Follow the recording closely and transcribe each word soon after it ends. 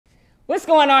What's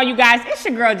going on, you guys? It's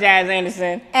your girl, Jazz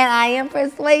Anderson. And I am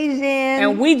Persuasian.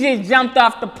 And we just jumped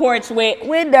off the porch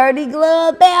with Dirty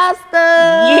Glove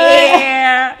Bastard.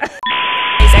 Yeah.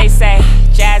 They say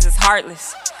Jazz is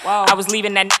heartless. Whoa. I was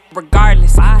leaving that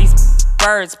regardless. Bye. These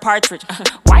birds, partridge.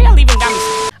 Why y'all leaving got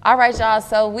me? All right, y'all.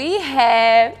 So we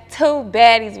have two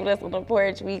baddies with us on the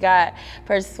porch. We got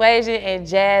Persuasian and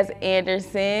Jazz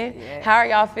Anderson. Yeah. How are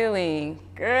y'all feeling?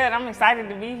 Good. I'm excited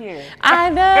to be here.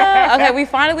 I know. Okay, we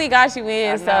finally got you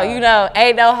in, so you know,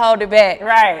 ain't no holding back.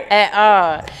 Right. At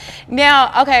all.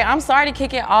 Now, okay, I'm sorry to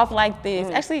kick it off like this.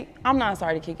 Actually, I'm not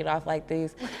sorry to kick it off like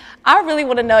this. I really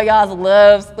want to know y'all's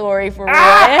love story for real.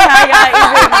 And how y'all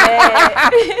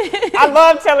even met. I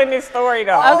love telling this story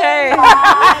though. Okay. Oh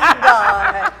my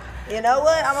God. You know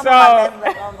what? I'm gonna put my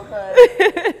best on because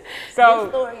this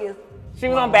story is. She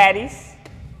was on Baddies,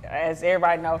 as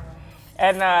everybody knows.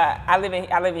 And I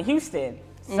live in Houston,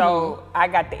 so I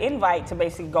got the invite to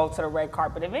basically go to the red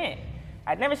carpet event.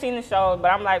 I'd never seen the show,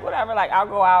 but I'm like, whatever, like I'll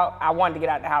go out. I wanted to get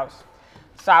out of the house.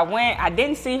 So I went, I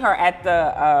didn't see her at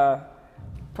the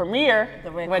premiere,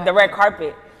 the red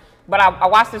carpet, but I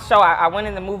watched the show. I went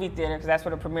in the movie theater because that's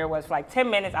where the premiere was for like 10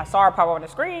 minutes. I saw her pop up on the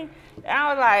screen, and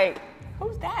I was like,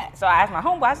 who's that? So I asked my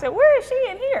homeboy, I said, where is she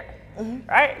in here?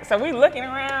 Right? So we looking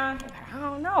around, I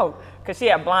don't know. Because she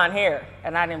had blonde hair,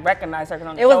 and I didn't recognize her.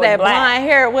 On the it was that blonde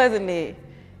hair, wasn't it?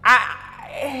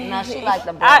 No, she like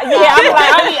the black. Yeah, I'm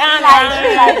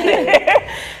like,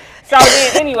 honest. So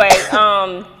then, anyway,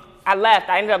 I left.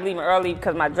 I ended up leaving early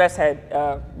because my dress had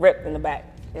ripped in the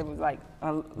back. It was like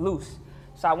loose.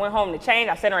 So I went home to change.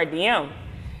 I sent her a DM.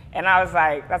 And I was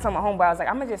like, I told my homeboy, I was like,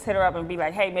 I'm gonna just hit her up and be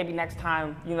like, hey, maybe next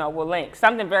time, you know, we'll link.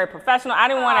 Something very professional. I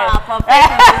didn't want to.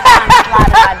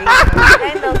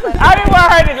 I didn't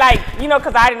want her to like, you know,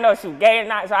 because I didn't know if she was gay or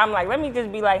not. So I'm like, let me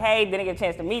just be like, hey, didn't get a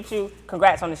chance to meet you.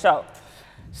 Congrats on the show.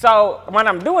 So when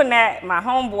I'm doing that, my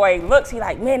homeboy looks, he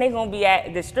like, man, they gonna be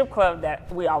at this strip club that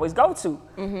we always go to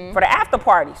for the after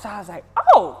party. So I was like,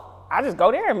 oh, I just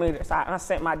go there and meet her. So I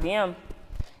sent my DM.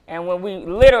 And when we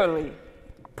literally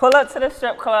pull up to the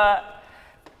strip club,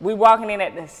 we walking in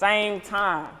at the same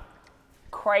time.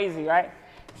 Crazy, right?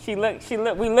 We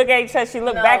look at each other, she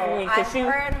looked back at me. I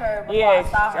heard her before I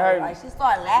saw her. Like, she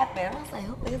started laughing. I was like,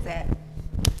 who is that?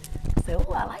 I said,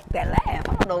 oh, I like that laugh.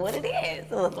 I don't know what it is.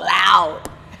 It was loud.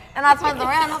 And I turned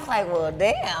around, I was like, well,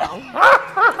 damn.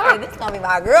 Hey, this is gonna be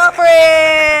my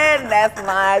girlfriend. That's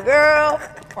my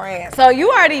girlfriend. So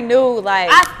you already knew, like.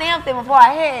 I stamped it before I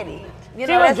had it. You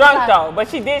she was drunk though, but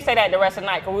she did say that the rest of the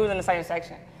night because we was in the same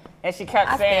section. And she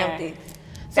kept saying,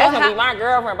 that's gonna be my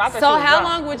girlfriend. But I so how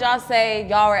long would y'all say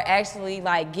y'all were actually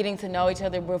like getting to know each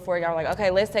other before y'all were like,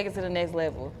 okay, let's take it to the next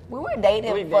level? We were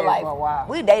dating for a while.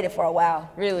 We dated for a while.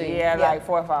 Really? Yeah, like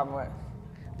 4 or 5 months.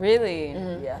 Really?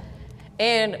 Yeah.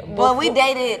 And but we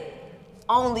dated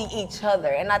only each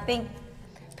other. And I think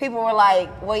people were like,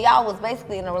 well, y'all was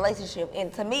basically in a relationship.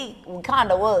 And to me, we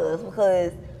kind of was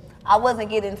because I wasn't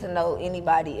getting to know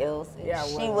anybody else.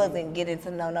 And she wasn't getting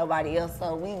to know nobody else.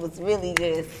 So we was really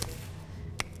just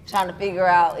trying to figure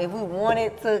out if we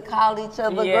wanted to call each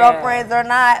other girlfriends or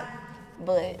not.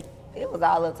 But it was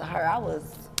all up to her. I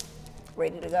was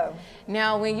ready to go.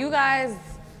 Now, when you guys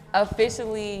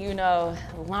officially, you know,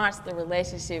 launched the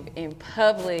relationship in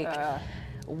public,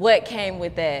 what came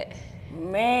with that?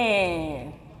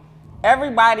 Man,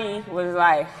 everybody was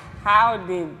like, how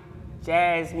did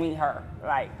Jazz meet her?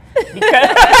 Like,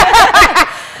 because,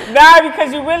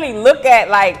 because you really look at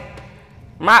like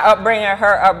my upbringing,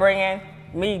 her upbringing,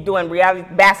 me doing reality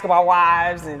Basketball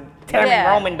Wives and Tammy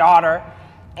Roman daughter.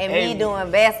 And me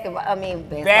doing basketball,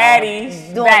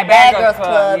 Baddies, doing Bad Girls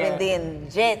Club, and then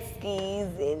jet skis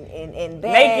and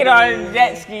Baddies. Naked on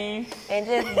jet skis. And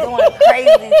just doing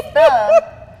crazy stuff.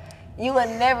 You would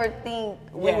never think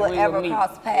we would ever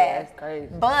cross paths. Yeah, that's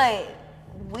crazy. But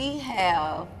we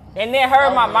have. And then her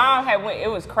and my mom had went, it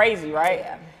was crazy, right?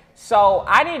 Yeah. So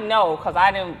I didn't know, because I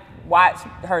didn't watch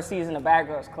her season of Bad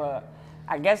Girls Club.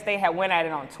 I guess they had went at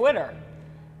it on Twitter.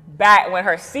 Back when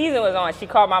her season was on, she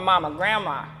called my mom a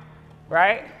grandma,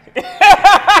 right? we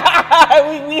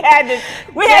had to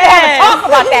have a talk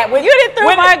about that. You done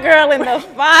threw my girl in the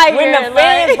fire. When the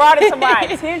fans brought it to my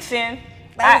attention,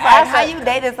 I was like, how you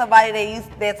dated somebody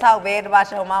that talk bad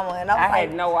about your mama? And I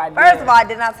had no idea. First of all, I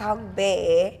did not talk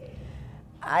bad.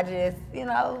 I just, you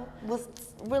know, was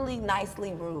really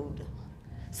nicely rude.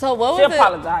 So what was she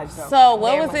apologized though. So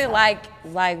what was it like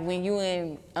when you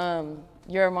and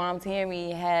your mom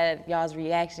Tammy had y'all's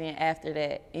reaction after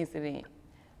that incident?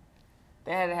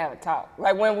 They had to have a talk.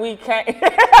 Like when we came. We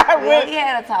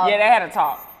had a talk. Yeah, they had a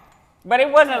talk. But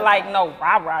it wasn't like no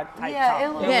rah-rah type talk.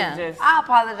 It was just, I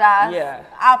apologize. Yeah.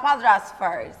 I apologize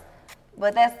first.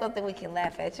 But that's something we can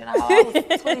laugh at. You know, I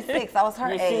was 26. I was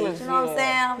her Yeah, age. was, you know what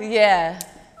I'm saying? Yeah.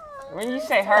 When you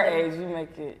say her age, you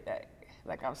make it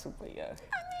like I'm super young.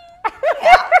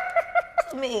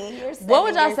 Me. You're What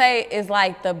would y'all say is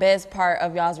like the best part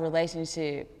of y'all's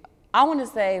relationship? I want to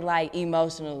say like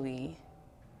emotionally.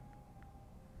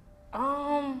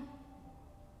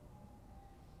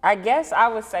 I guess I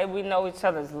would say we know each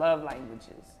other's love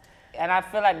languages. And I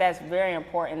feel like that's very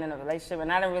important in a relationship.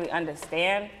 And I didn't really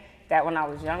understand that when I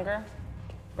was younger.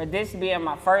 But this being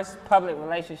my first public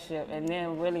relationship and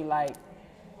then really like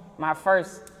my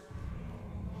first,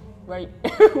 right?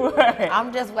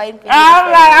 I'm just waiting for you.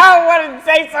 I'm like, I don't want to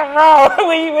say something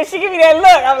wrong. when she give me that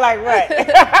look, I'm like,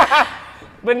 what?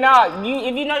 But no,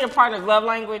 if you know your partner's love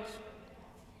language,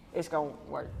 it's going to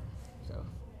work.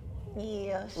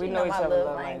 Yeah, we know each other's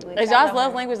love language. Is y'all's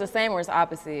love language the same or it's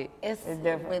opposite? It's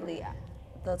different. Really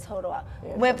the total.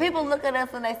 Yeah, when people look at us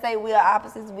and they say we are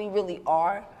opposites, we really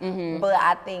are. But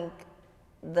I think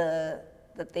the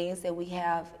things that we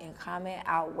have in common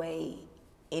outweigh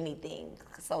anything.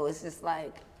 So it's just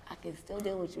like, I can still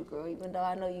deal with you, girl, even though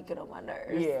I know you get on my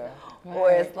nerves. Yeah.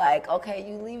 Or it's like, okay,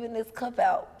 you leaving this cup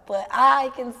out, but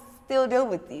I can still deal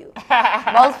with you.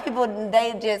 Most people,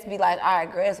 they just be like, all right,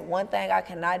 girl, it's one thing I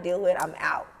cannot deal with, I'm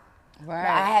out. Right. But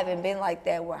I haven't been like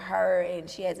that with her, and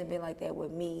she hasn't been like that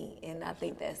with me, and I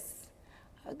think that's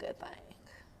a good thing.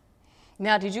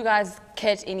 Now, did you guys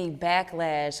catch any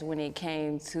backlash when it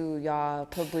came to y'all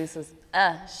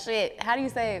how do you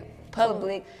say it?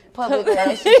 Public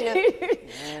relationship?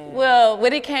 Well,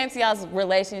 when it came to y'all's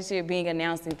relationship being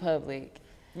announced in public.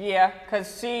 Yeah,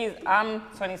 because I'm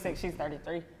 26, she's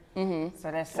 33. So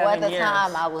that's 7 years. Well, at the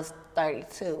time, I was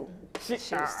 32. She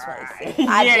was 26.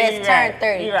 I just turned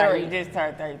 33. You're right, you just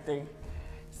turned 33.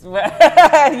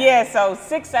 Yeah, so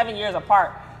 6-7 years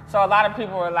apart. So a lot of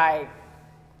people were like,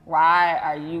 why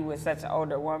are you with such an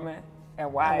older woman?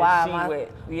 And why is she with,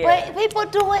 But people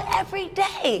do it every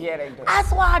day. Yeah, they do.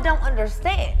 That's why I don't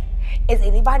understand. Is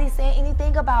anybody saying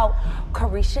anything about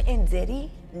Carisha and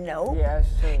Diddy? No. Yeah,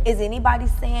 that's true. Is anybody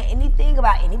saying anything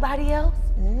about anybody else?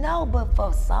 No, but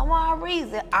for some odd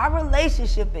reason, our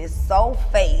relationship is so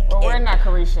fake. Well, we're not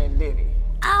Carisha and Diddy.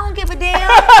 I don't give a damn.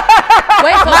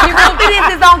 Wait, so My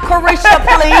confidence is on Carisha,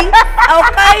 please.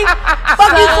 Okay?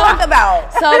 Fuck you talking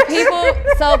about?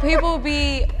 So people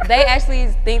they actually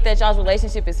think that y'all's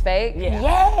relationship is fake? Yeah.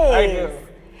 Yes. I do.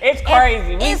 It's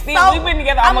crazy. We've been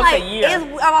together almost a year.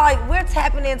 I'm like, we're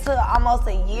tapping into almost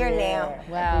a year now.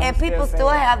 Wow. And people still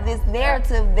have this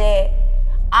narrative that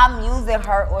I'm using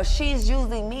her or she's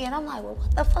using me. And I'm like, well,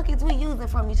 what the fuck is we using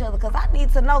from each other? Because I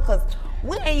need to know, because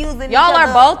we ain't using each other. Y'all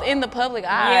are both in the public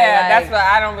eye. Yeah, that's what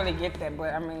I don't really get that.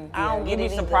 But I mean, I don't get you'd it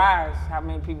be either. surprised how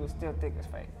many people still think it's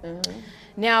fake.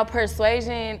 Now,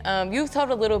 Persuasion, you've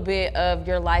told a little bit of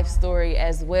your life story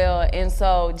as well. And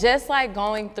so just like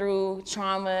going through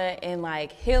trauma and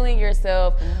like healing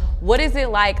yourself, what is it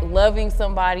like loving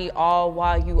somebody all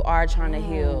while you are trying to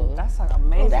heal? That's an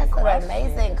amazing question. That's an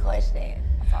amazing question.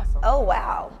 That's awesome. Oh,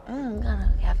 wow.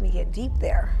 Gonna have me get deep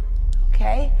there.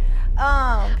 Okay.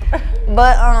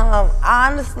 But I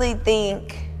honestly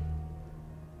think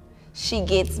she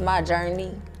gets my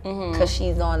journey because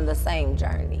she's on the same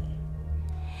journey.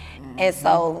 And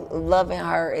so loving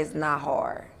her is not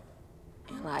hard.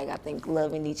 And like, I think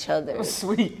loving each other.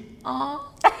 Sweet. Uh-huh.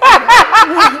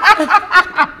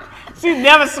 She's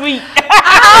never sweet.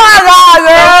 Oh my God,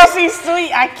 girl. She's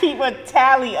sweet. I keep a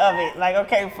tally of it. Like,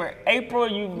 okay, for April,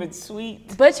 you've been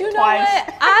sweet. But you know twice.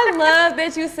 what? I love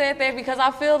that you said that because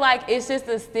I feel like it's just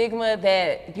a stigma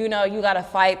that, you know, you got to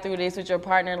fight through this with your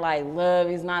partner. Like, love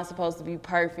is not supposed to be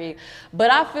perfect.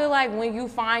 But I feel like when you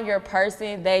find your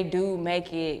person, they do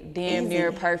make it damn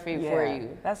near perfect for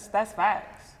you. That's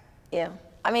facts. Yeah.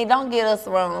 I mean, don't get us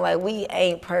wrong. Like, we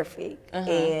ain't perfect.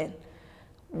 And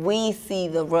we see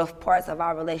the rough parts of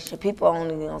our relationship. People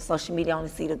only on social media only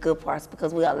see the good parts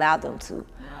because we allow them to.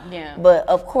 Yeah. But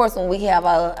of course, when we have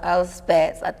our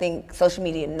spats, I think social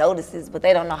media notices, but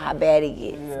they don't know how bad it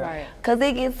gets. Yeah. Right. Cause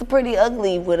it gets pretty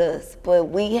ugly with us. But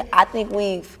I think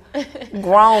we've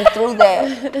grown through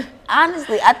that.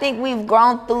 Honestly, I think we've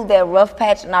grown through that rough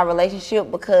patch in our relationship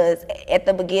because at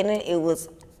the beginning it was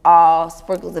all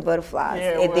sprinkles and butterflies,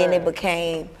 and then it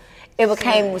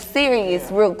became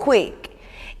serious real quick.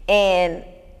 And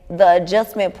the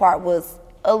adjustment part was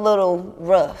a little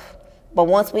rough. But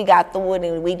once we got through it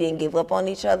and we didn't give up on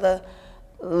each other,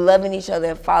 loving each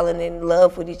other and falling in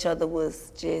love with each other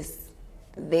was just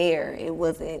there. It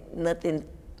wasn't nothing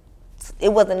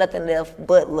left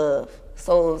but love.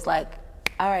 So it was like,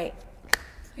 all right,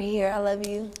 we're here, I love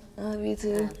you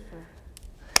too.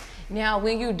 Now,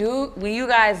 when you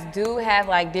guys do have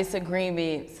like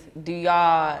disagreements, do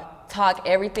y'all talk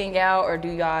everything out, or do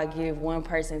y'all give one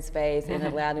person space and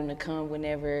allow them to come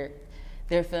whenever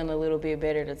they're feeling a little bit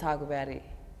better to talk about it?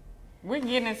 We're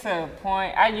getting to a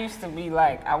point. I used to be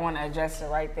like, I want to address it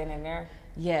right then and there.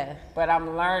 Yeah. But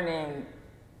I'm learning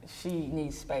she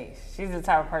needs space. She's the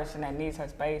type of person that needs her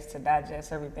space to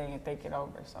digest everything and think it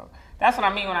over. So that's what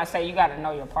I mean when I say you got to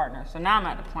know your partner. So now I'm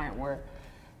at the point where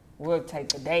we'll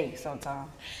take a day sometime.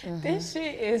 This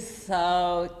shit is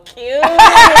so cute.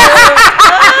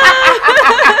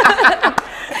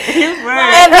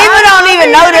 And people don't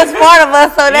even know this part of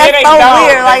us, so that's so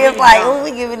weird. Like, it's like, oh, we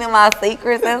giving them our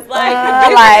secrets and stuff.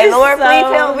 Like, Lord, please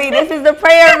help me. This is the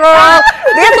prayer, girl.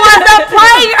 This was the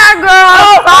prayer,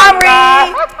 girl. Sorry.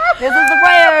 This is the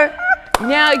prayer.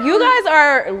 Now, you guys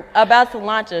are about to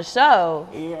launch a show.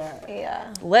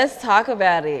 Yeah. Let's talk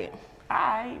about it. All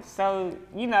right. So,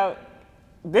 you know,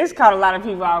 this caught a lot of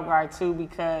people off guard, too,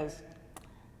 because,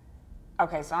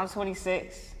 okay, so I'm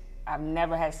 26. I've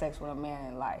never had sex with a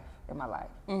man in my life.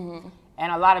 And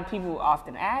a lot of people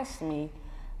often ask me,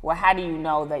 well, how do you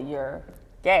know that you're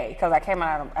gay? Because I came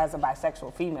out as a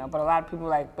bisexual female, but a lot of people are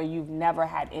like, but you've never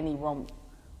had any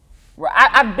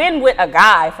I've been with a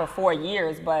guy for 4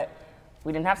 years, but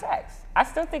we didn't have sex. I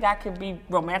still think I could be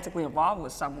romantically involved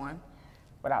with someone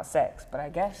without sex, but I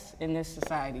guess in this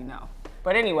society, no.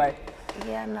 But anyway.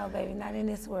 Yeah, no, baby, not in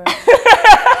this world.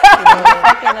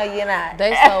 I know you're not.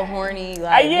 They so horny.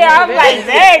 Like, I'm like,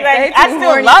 dang, like, I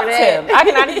still loved him. I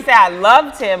cannot even say I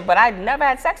loved him, but I never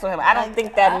had sex with him. I don't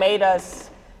think that made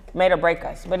or break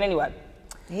us. But anyway.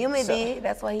 Him it did.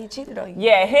 That's why he cheated on you.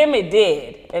 Yeah, him it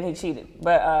did, and he cheated.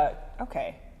 But,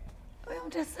 okay. Well,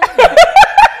 I'm just saying.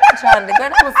 I'm trying to, girl,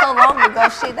 that was so long ago.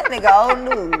 Shit, that nigga old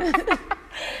news.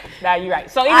 Nah, you're right.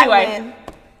 So anyway,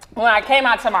 when I came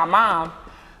out to my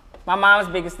mom's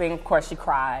biggest thing, of course, she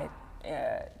cried.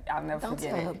 I'll never forget it.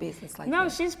 Don't tell her business like that. No,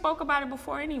 she spoke about it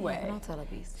before anyway. Yeah, don't tell her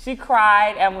business. She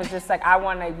cried and was just like, I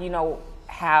want to,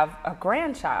 have a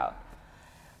grandchild.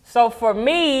 So for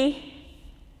me,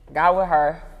 got with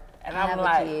her, and I'm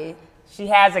like, she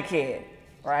has a kid,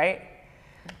 right?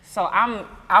 So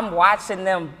I'm watching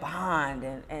them bond,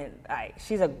 and like,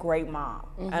 she's a great mom.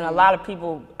 And a lot of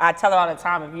people, I tell her all the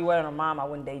time, if you weren't a mom, I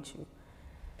wouldn't date you.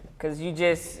 Because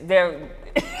they're...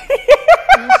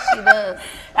 She does.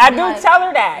 I do tell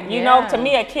her that. You know, to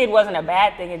me, a kid wasn't a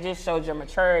bad thing. It just showed your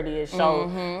maturity. It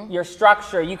showed your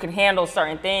structure. You can handle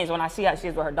certain things. When I see how she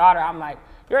is with her daughter, I'm like,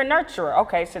 you're a nurturer.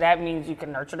 Okay, so that means you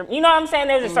can nurture them. You know what I'm saying?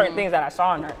 There's just certain things that I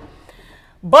saw in her.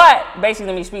 But basically,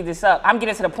 let me speed this up. I'm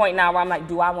getting to the point now where I'm like,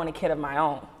 do I want a kid of my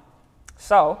own?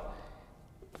 So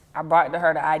I brought to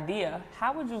her the idea,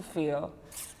 how would you feel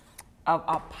of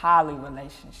a poly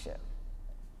relationship?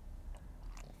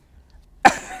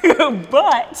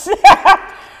 But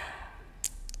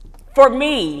for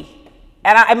me,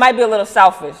 and it might be a little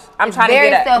selfish. I'm trying to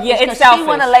get selfish. Yeah, it's selfish. She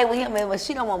want to lay with him, but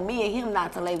she don't want me and him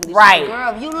not to lay with each other. Right.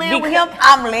 Girl, if you live with him,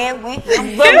 I'm laying with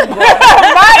him.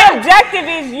 My objective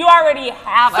is you already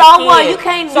have a kid. What? You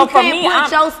can't. So you for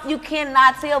can't me, you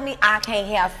cannot tell me I can't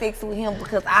have sex with him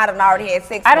because I done already had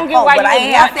sex. I don't get why but you I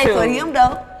ain't have sex want to. with him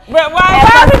though. But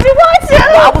why would you want to?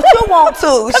 Why would you want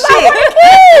to?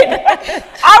 Shit.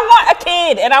 I want a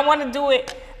kid, and I want to do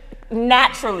it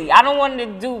naturally. I don't want to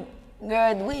do.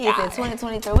 Girl, we is in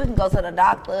 2023. We can go to the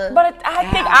doctor. But I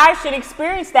think I should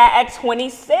experience that at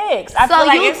 26. I feel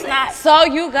like it's not. So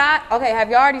you got, okay, have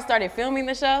you already started filming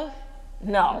the show?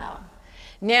 No.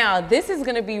 Now, this is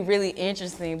going to be really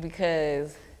interesting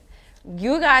because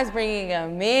you guys bringing a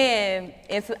man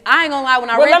into, I ain't going to lie, when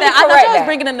I read that, I thought you was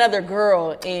bringing another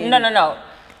girl in. No.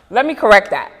 Let me correct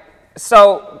that.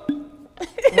 So,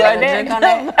 drink on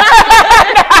that.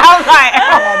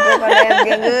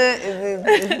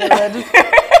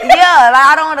 Yeah, like,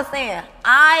 I don't understand.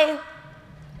 I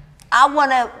want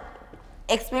to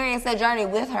experience that journey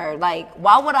with her. Like,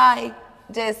 why would I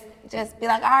just be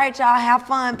like, all right, y'all, have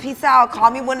fun, peace out,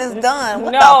 call me when it's done.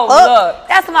 What the fuck? Look,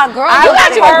 that's my girl. You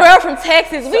got your girl from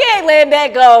Texas. We ain't letting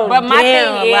that go. But my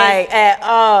thing is, like, at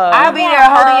all. I'll be there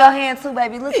holding your hand too,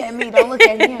 baby. Look at me, don't look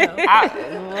at him.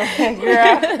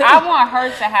 Girl, I want her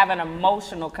to have an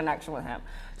emotional connection with him.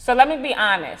 So let me be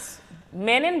honest.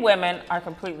 Men and women are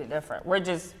completely different. We're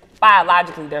just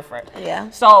biologically different. Yeah.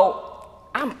 So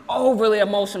I'm overly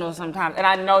emotional sometimes, and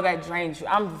I know that drains you.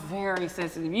 I'm very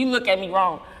sensitive. You look at me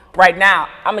wrong right now,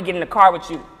 I'm gonna get in the car with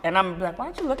you, and I'm gonna be like,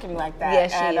 why'd you look at me like that? Yeah,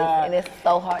 she is, and it's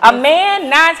so hard. A man,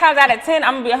 9 times out of 10,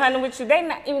 I'm gonna be 100 with you. They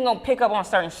not even gonna pick up on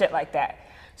certain shit like that.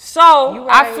 So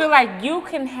I feel like you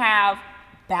can have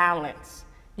balance.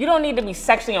 You don't need to be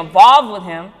sexually involved with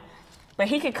him, but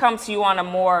he could come to you on a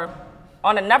more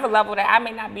on another level that I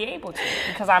may not be able to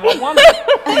because I'm a woman.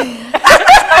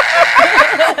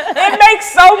 It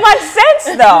makes so much sense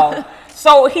though.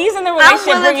 So he's in the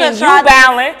relationship bringing you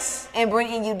balance. And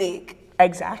bringing you dick.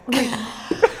 Exactly.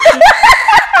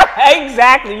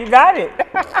 Exactly, you got it.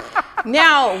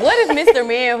 Now, what if Mr.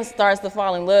 Man starts to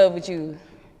fall in love with you?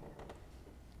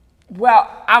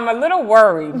 Well, I'm a little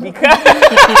worried because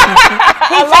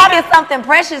he's taking something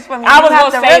precious from you. I was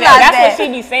going to say that. That's what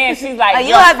she be saying. She's like,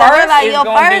 you have to realize your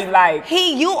first be like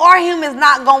you or him is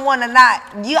not gonna want to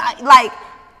not you like.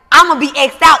 I'm gonna be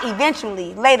X'd out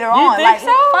eventually later on. Think like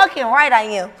so? Fucking right I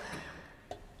am.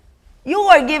 You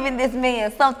are giving this man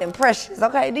something precious,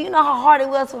 okay? Do you know how hard it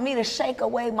was for me to shake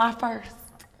away my first?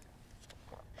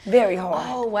 Very hard.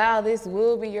 Oh wow, this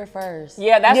will be your first.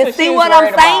 Yeah, that's you what see she was what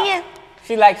worried I'm saying? about.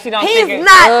 She don't He's think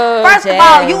not. First Jazz. of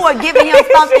all, you are giving him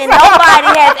something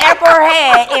nobody has ever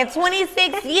had in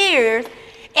 26 years,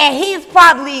 and he's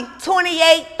probably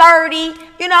 28, 30.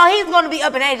 You know, he's gonna be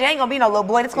up in age. It ain't gonna be no little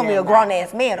boy. It's gonna be a grown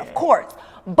ass man, of course.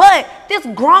 But this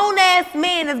grown ass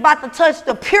man is about to touch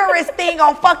the purest thing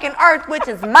on fucking earth, which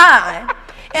is mine.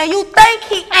 And you think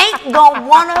he ain't gonna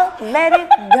wanna let it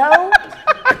go?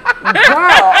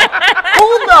 Girl,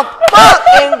 who the fuck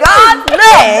in God's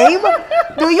name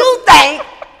do you think?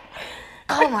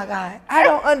 Oh my God, I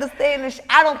don't understand this.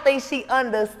 I don't think she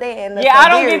understands the severity. I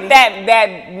don't get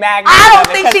that magnitude. I don't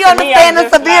think she understands the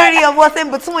severity of what's in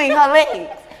between her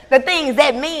legs. The things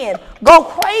that men go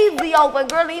crazy over,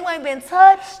 girl, you ain't been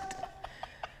touched.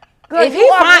 Girl, If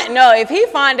he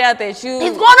find out that you,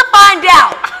 he's gonna find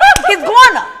out. He's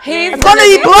gonna. He's It's gonna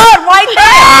be blood right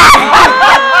there.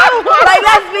 Like,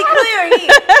 let's be clear. She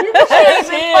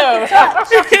ain't been fucking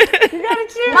touched. You gotta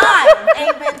chill. Mine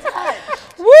ain't been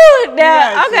touched. woo,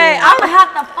 now, okay, I'm gonna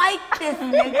have to fight this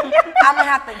nigga. I'm gonna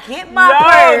have to get my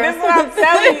purse. This is what I'm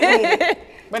telling you.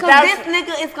 Because this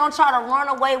nigga is gonna try to run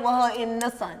away with her in the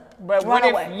sun. But run what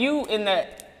away. if you in the?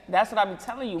 That's what I be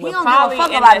telling you. He don't give a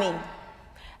fuck about me.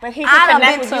 But he can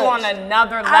connect with you on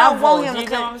another level. I don't want him you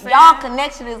know what I'm saying? Y'all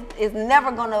connection is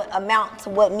never gonna amount to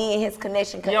what me and his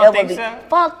connection could ever be. So?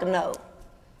 Fuck no.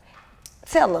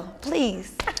 Tell her,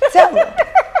 please. Tell her.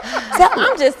 Tell her.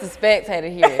 I'm just a spectator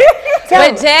here.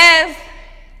 But Jazz,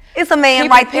 it's a man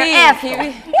right there. Ask him.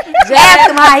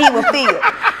 Ask him how he would feel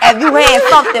if you had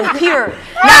something pure,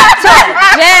 not touched.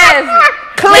 Jazz,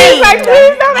 clean.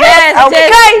 Jazz,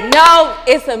 okay. No,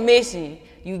 it's a mission.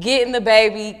 You getting the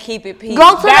baby, keep it peaceful.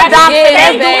 Go to the doctor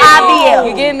and do IVF.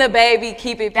 You getting the baby,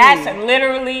 keep it peaceful. That's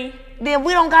literally. Then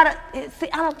we don't gotta, see,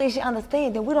 I don't think she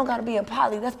understands. Then we don't gotta be in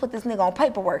poly. Let's put this nigga on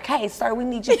paperwork. Hey, sir, we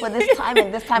need you for this time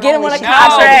and this time. Get him only. on a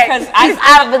contract. She's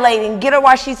ovulating. Get her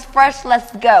while she's fresh.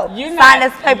 Let's go. Sign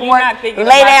this paperwork.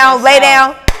 Lay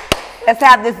down. Let's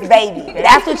have this baby.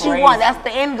 That's what you want. That's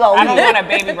the end goal. I don't want a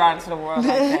baby brought into the world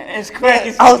like that. It's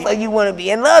crazy. Oh, so you want to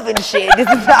be in love and shit. This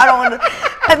is, I don't want to.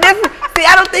 I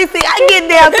get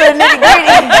down to the nitty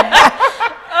gritty.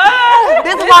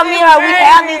 This is why me and her, we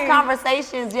have these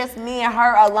conversations, just me and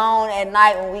her alone at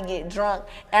night when we get drunk.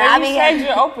 And you said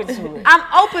you're open to it. I'm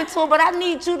open to it, but I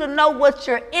need you to know what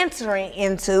you're entering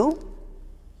into.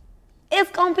 It's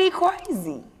going to be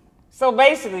crazy. So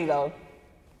basically, though,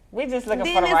 we just looking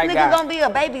for the right guy. Then this nigga gonna be a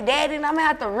baby daddy, and I'm gonna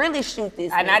have to really shoot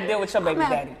this. And I deal with your baby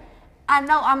daddy. I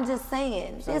know. I'm just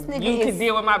saying. So this nigga you can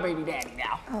deal with my baby daddy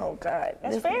now. Oh God,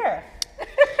 that's fair.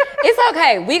 It's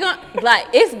okay. We gonna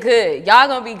it's good. Y'all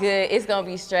gonna be good. It's gonna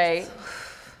be straight.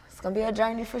 It's gonna be a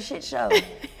journey for shit show.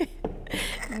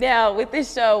 Now with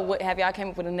this show, what have y'all came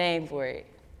up with a name for it?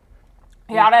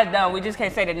 Y'all that's done. We just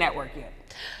can't say the network yet.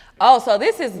 Oh, so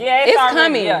this is it's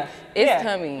coming. Yeah. It's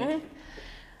coming. Mm-hmm.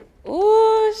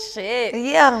 Ooh, shit.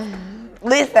 Yeah.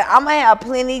 Listen, I'm gonna have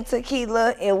plenty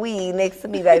tequila and weed next to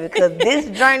me, baby, because this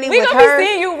journey with her. We gonna be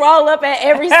seeing you roll up at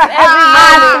every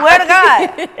I swear to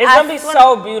God. It's gonna be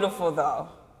so beautiful, though.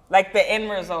 Like, the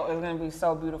end result is gonna be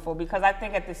so beautiful because I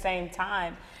think at the same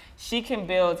time, she can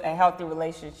build a healthy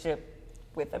relationship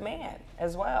with a man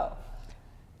as well.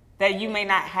 That you may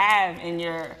not have in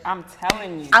your, I'm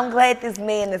telling you. I'm glad this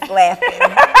man is laughing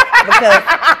because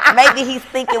maybe he's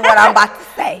thinking what I'm about to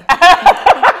say.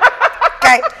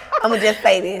 Okay, I'm gonna just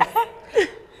say this.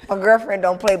 My girlfriend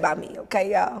don't play by me,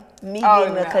 okay, y'all? Me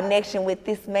getting a connection with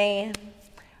this man,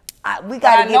 we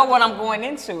gotta I know what I'm going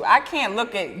into. I can't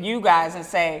look at you guys and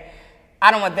say,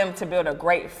 I don't want them to build a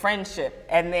great friendship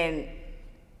and then,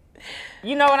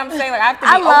 you know what I'm saying? Like, I have to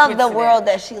be open love the to world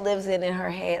that she lives in her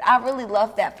head. I really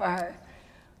love that for her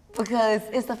because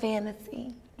it's a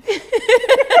fantasy.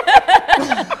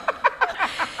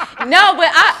 No, but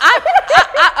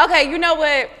I okay, you know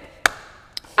what?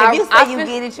 If you say you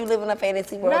get it, you live in a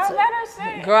fantasy world No, too. let her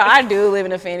say. Girl, I do live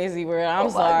in a fantasy world. I'm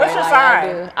sorry. What's your I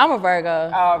sign? do. I'm a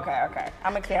Virgo. Oh, okay.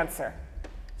 I'm a Cancer.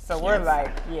 So we're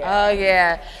like, yeah. Oh,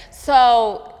 yeah.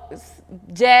 So,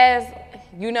 Jazz,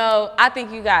 you know, I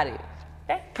think you got it.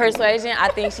 Persuasion, I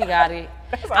think she got it.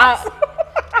 That's awesome.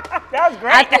 That was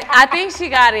great. I think she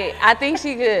got it. I think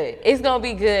she good. It's gonna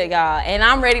be good, y'all. And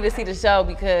I'm ready to see the show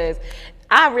because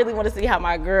I really want to see how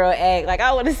my girl act. Like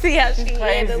I want to see how she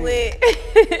handle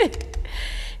it.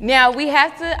 Now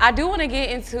I do want to get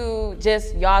into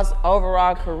just y'all's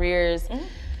overall careers.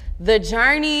 The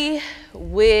journey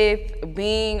with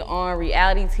being on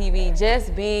reality TV,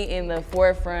 just being in the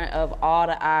forefront of all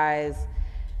the eyes.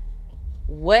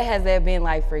 What has that been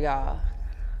like for y'all?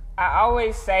 I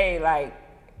always say, like,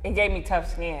 it gave me tough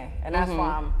skin. And that's why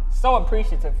I'm so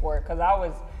appreciative for it. Because I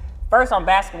was, first on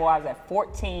basketball, I was at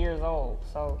 14 years old.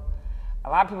 So a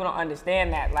lot of people don't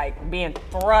understand that. Like, being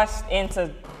thrust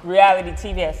into reality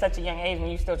TV at such a young age when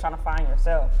you're still trying to find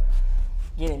yourself.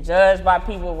 Getting judged by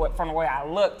people from the way I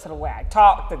look to the way I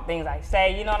talk, the things I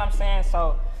say, you know what I'm saying?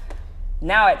 So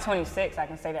now at 26, I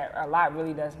can say that a lot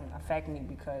really doesn't affect me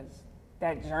because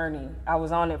that journey, I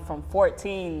was on it from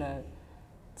 14 to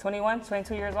 21,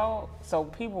 22 years old. So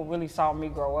people really saw me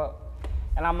grow up.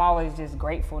 And I'm always just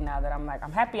grateful now that I'm like,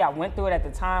 I'm happy I went through it at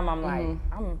the time. I'm like,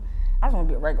 I just want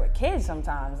to be a regular kid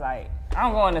sometimes. Like, I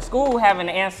don't go into school having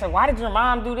to answer, why did your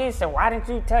mom do this? And why didn't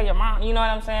you tell your mom? You know what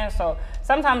I'm saying? So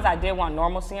sometimes I did want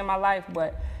normalcy in my life,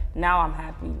 but now I'm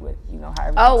happy with, you know, how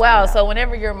everything Oh, wow. turned out. So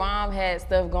whenever your mom had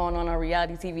stuff going on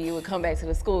reality TV, you would come back to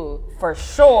the school. For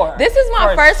sure. This is my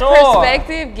For first sure.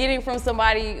 perspective getting from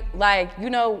somebody like, you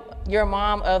know, your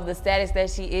mom of the status that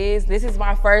she is. This is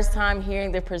my first time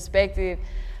hearing the perspective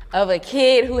of a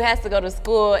kid who has to go to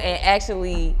school and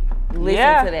actually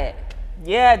listen to that.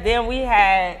 Yeah, then we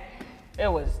had,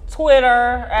 it was Twitter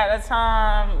at the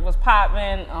time, was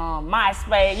popping,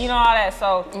 MySpace, you know, all that.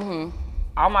 So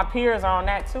all my peers are on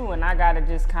that too, and I gotta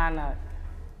just kind of,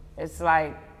 it's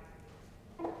like,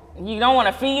 you don't want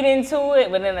to feed into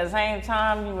it, but then at the same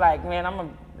time, you like, man,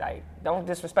 don't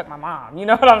disrespect my mom. You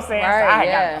know what I'm saying? Right, so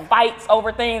I got fights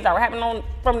over things that were happening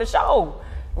from the show.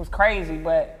 It was crazy,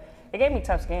 but it gave me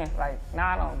tough skin. Like, now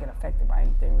I don't get affected by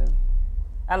anything really.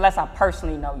 Unless I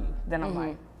personally know you. Then I'm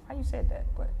like, why you said that?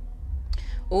 But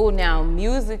Oh, now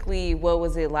musically, what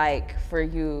was it like for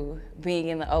you being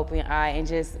in the open eye and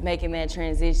just making that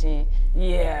transition?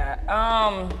 Yeah,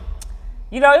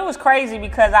 you know, it was crazy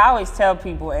because I always tell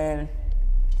people, and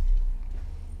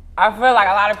I feel like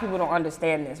a lot of people don't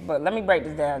understand this, but let me break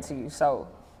this down to you. So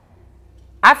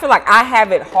I feel like I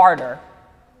have it harder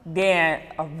than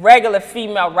a regular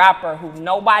female rapper who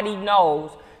nobody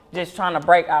knows just trying to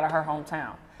break out of her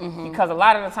hometown. Because a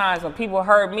lot of the times when people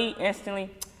heard me,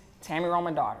 instantly, Tammy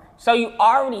Roman daughter. So you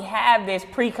already have this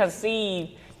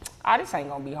preconceived, oh, this ain't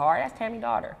gonna be hard, that's Tammy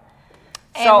daughter.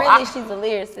 And so really, she's a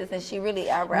lyricist, and she really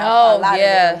out-raps No, a lot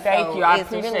yeah. of them. Thank so you, I it's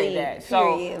appreciate really, that.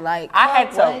 So period. Like, I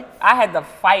what? had to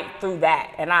fight through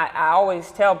that, and I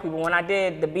always tell people when I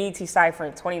did the BET Cypher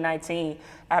in 2019,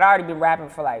 I'd already been rapping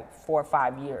for like 4 or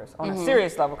 5 years on a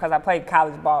serious level because I played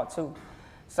college ball too.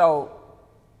 So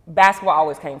basketball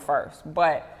always came first,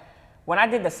 but when I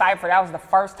did the Cypher, that was the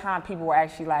first time people were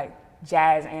actually like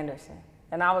Jazz Anderson,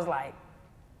 and I was like,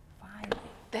 finally.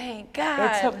 Thank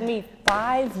God. It took me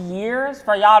 5 years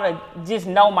for y'all to just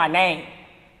know my name.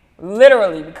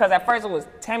 Literally, because at first it was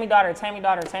Tammy daughter, Tammy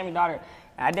daughter, Tammy daughter.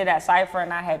 And I did that Cypher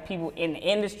and I had people in the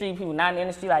industry, people not in the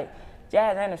industry, like,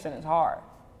 Jazz Anderson is hard.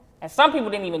 And some people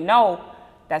didn't even know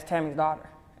that's Tammy's daughter.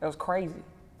 It was crazy.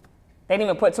 They didn't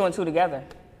even put 2 and 2 together.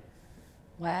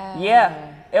 Wow.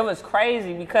 Yeah, it was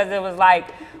crazy because it was like,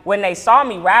 when they saw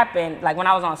me rapping, like when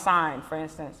I was on Sign, for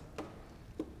instance,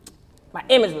 my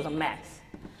image was a mess.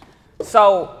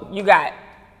 So you got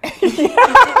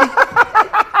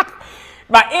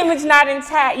my image not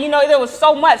intact. You know, there was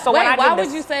so much. So Wait, when why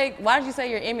did you say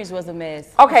your image was a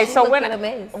mess? Okay, She so looked when at a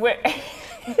mess. when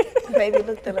Baby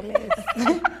looked at a mess.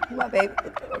 My baby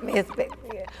looked at a mess back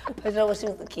there. But you know when she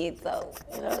was a kid, so,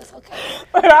 you know, it's okay.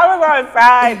 when I was on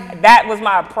Sign, that was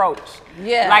my approach.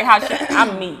 Yeah. Like how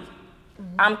I'm me.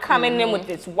 I'm coming in with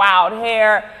this wild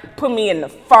hair, put me in the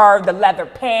fur, the leather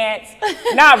pants,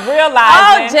 not realizing.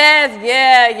 Oh, Jazz,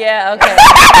 yeah, okay. She's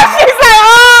like,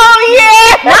 oh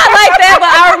yeah. Not like that, but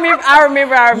I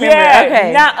remember. Yeah,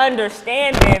 Okay. not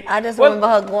understanding. I just what- remember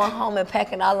her going home and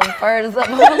packing all them furs up.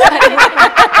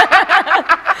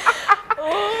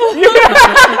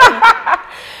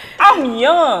 I'm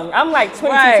young. I'm like 22,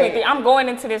 Right. 23. I'm going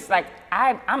into this like,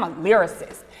 I'm a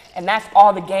lyricist. And that's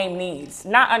all the game needs.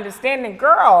 Not understanding,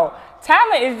 girl,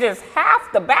 talent is just half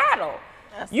the battle.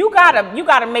 You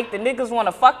gotta make the niggas want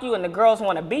to fuck you and the girls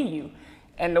want to be you.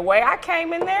 And the way I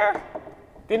came in there,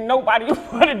 didn't nobody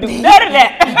want to do none of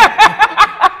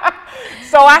that.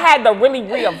 So I had to really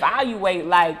reevaluate,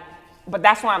 like, but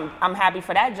that's why I'm happy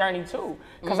for that journey too.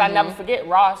 Because I never forget,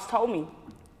 Ross told me,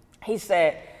 he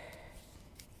said,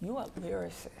 you a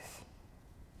lyricist.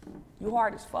 You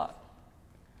hard as fuck,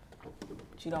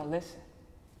 but you don't listen.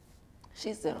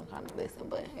 She still don't kind of listen,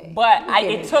 but hey. But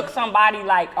it took somebody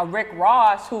like a Rick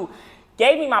Ross who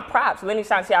gave me my props, Lenny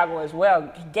Santiago as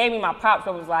well, he gave me my props,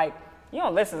 but was like, you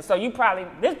don't listen, so this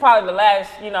is probably the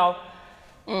last, you know,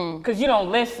 because you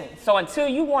don't listen. So until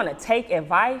you want to take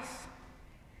advice,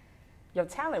 your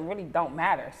talent really don't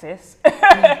matter, sis.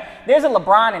 There's a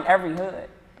LeBron in every hood.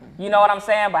 You know what I'm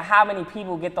saying? But how many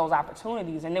people get those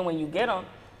opportunities? And then when you get them,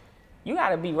 you got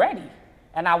to be ready.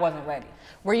 And I wasn't ready.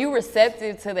 Were you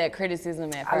receptive to that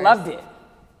criticism at first? I loved it.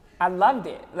 I loved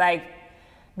it. Like,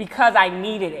 because I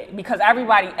needed it. Because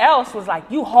everybody else was like,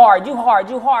 you hard, you hard,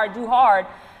 you hard, you hard.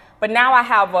 But now I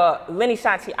have a Lenny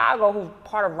Santiago, who's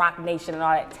part of Rock Nation and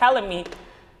all that, telling me,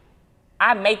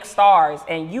 I make stars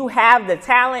and you have the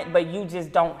talent, but you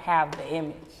just don't have the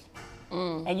image.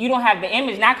 And you don't have the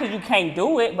image, not because you can't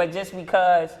do it, but just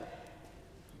because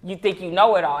you think you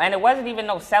know it all. And it wasn't even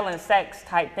no selling sex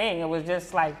type thing. It was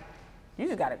just like, you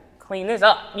just gotta clean this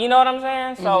up. You know what I'm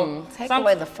saying? So take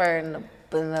away the fur and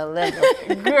the leather.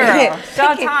 Girl,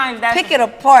 sometimes pick it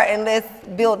apart and let's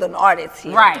build an artist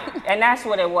here. Right, and that's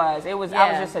what it was. I was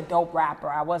just a dope rapper.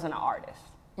 I wasn't an artist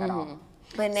at all.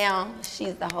 But now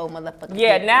she's the whole motherfucker.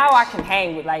 Yeah, now I can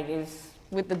hang with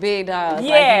with the big dogs.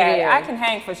 Yeah, I can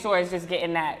hang for sure. It's just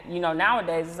getting that, you know,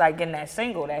 nowadays it's like getting that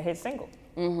hit single.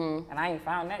 And I ain't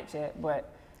found that yet,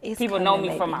 but people know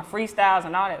me for my freestyles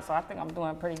and all that, so I think I'm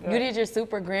doing pretty good. You did your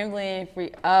Super Gremlin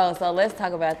so let's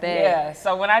talk about that. Yeah,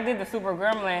 so when I did the Super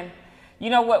Gremlin, you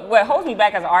know what holds me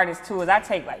back as an artist too is I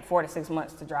take like 4 to 6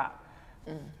 months to drop.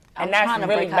 And that's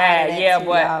really bad, yeah,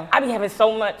 but I be having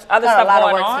so much other stuff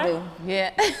going on. To do.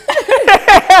 Yeah.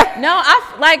 No,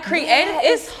 I like creative.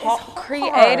 It's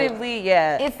creatively,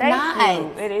 yeah. It's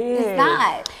not. It is. It's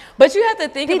not. But you have to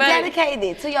think about it. Be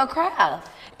dedicated to your craft.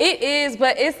 It is,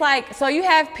 but it's like, so you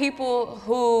have people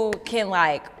who can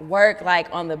like work like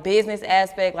on the business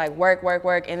aspect, like work,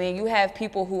 and then you have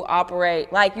people who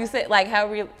operate, like you said, like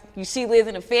how she lives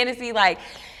in a fantasy, like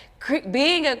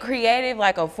being a creative,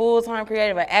 like a full-time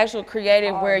creative, an actual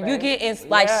creative, where you get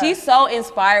she's so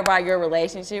inspired by your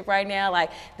relationship right now.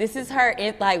 Like this is her,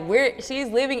 she's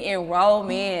living in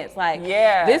romance. Like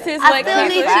this is what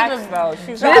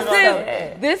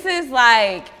this is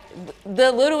like the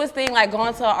littlest thing, like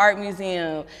going to an art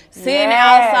museum, sitting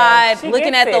outside,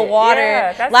 looking at the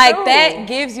water, that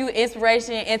gives you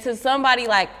inspiration. And to somebody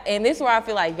like, and this is where I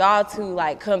feel like y'all two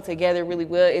like come together really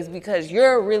well, is because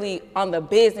you're really on the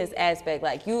business aspect.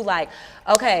 Like you like,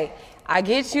 okay, I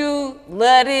get you,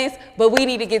 love this, but we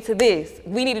need to get to this.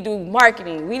 We need to do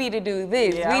marketing. We need to do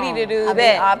this. We need to do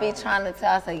that. I'll be trying to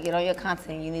tell us, like, get on your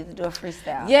content. You need to do a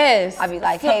freestyle. Yes. I'll be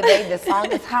like, hey, babe, the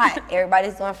song is hot.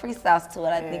 Everybody's doing freestyles to it.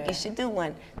 I think you should do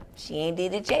one. She ain't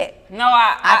did it yet. No,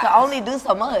 I can only do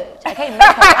so much. I can't make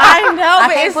her. I know,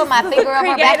 I can't put my finger up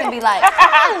her back and be like,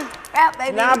 rap,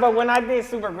 baby. Nah, but when I did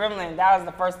Super Gremlin, that was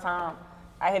the first time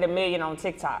I hit 1 million on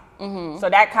TikTok. So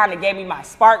that kind of gave me my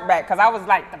spark back, because I was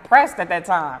like depressed at that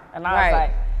time. And I was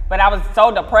like, but I was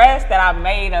so depressed that I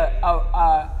made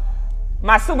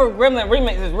my Super Gremlin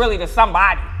remix is really to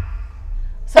somebody.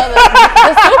 So the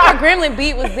Super Gremlin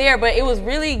beat was there, but it was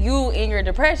really you in your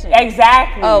depression.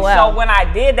 Exactly. Oh, wow. So when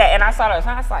I did that and I saw that,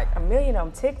 I was like, 1 million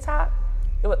on TikTok?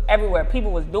 It was everywhere. People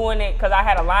was doing it, because I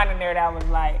had a line in there that was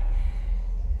like,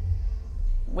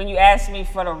 when you asked me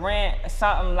for the rent,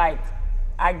 something like,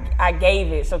 I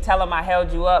gave it, so tell them I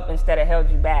held you up instead of held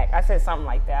you back. I said something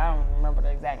like that. I don't remember the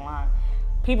exact line.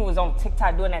 People was on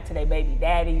TikTok doing that to their baby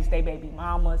daddies, their baby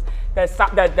mamas. The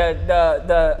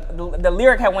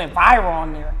lyric had went viral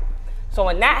on there. So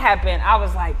when that happened, I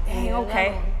was like, dang,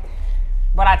 okay.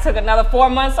 But I took another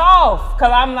 4 months off,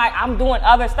 because I'm like, I'm doing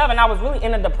other stuff, and I was really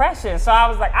in a depression. So I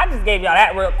was like, I just gave y'all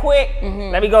that real quick.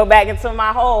 Let me go back into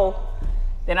my hole.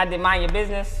 Then I did Mind Your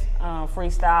Business,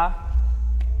 freestyle.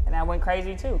 And that went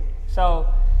crazy too. So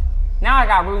now I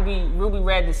got Ruby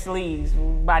Red the Sleeves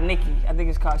by Nikki, I think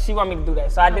it's called. She wanted me to do that,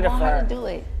 so I did it for her. To do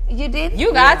it. You did?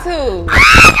 You got to. You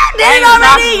did it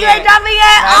already? You ain't dropped me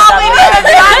yet? Oh, we need to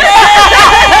drop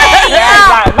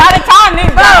it. By the time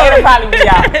this goes, it'll probably be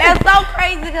out. It's so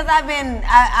crazy, because I've been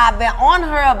on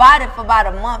her about it for about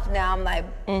a month now. I'm like,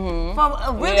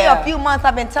 for really a few months,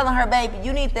 I've been telling her, baby,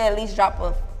 you need to at least drop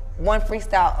one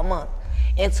freestyle a month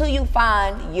until you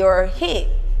find your hit.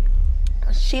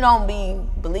 she don't be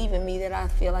believing me that I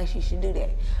feel like she should do that.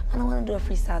 I don't want to do a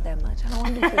freestyle that much. I don't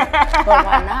want to do freestyle. But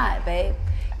why not, babe?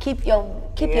 Keep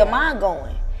your mind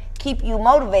going. Keep you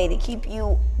motivated. Keep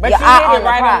you. But your you eye hit it on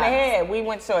right the on the prize. head. We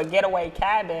went to a getaway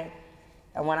cabin,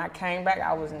 and when I came back,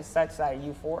 I was in such like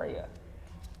euphoria,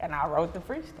 and I wrote the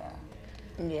freestyle.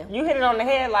 Yeah. You hit it on the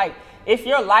head. Like, if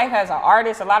your life as an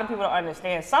artist, a lot of people don't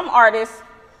understand. Some artists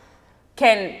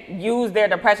can use their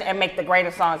depression and make the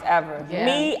greatest songs ever. Yeah.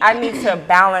 Me, I need to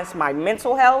balance my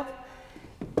mental health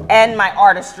and my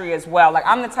artistry as well. Like,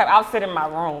 I'm the type, I'll sit in my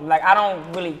room. Like, I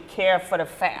don't really care for the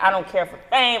I don't care for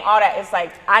fame, all that. It's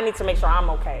like, I need to make sure I'm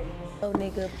okay. Oh,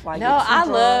 nigga, why No, you too I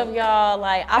drunk? love y'all.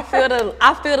 Like, I feel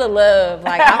the love.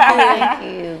 Like, Thank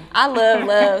you. I love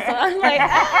love. So I'm like,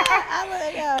 I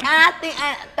love y'all. And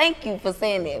I thank you for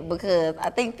saying that, because I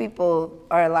think people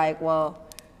are like, well,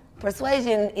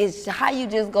 persuasion is how you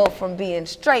just go from being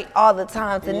straight all the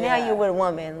time to now you're with a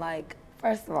woman. Like,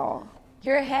 first of all,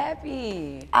 You're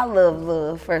happy. I love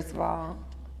love, first of all.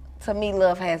 To me,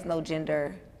 love has no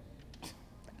gender.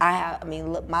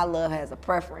 Look, my love has a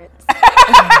preference.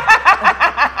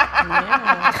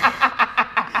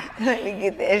 Let me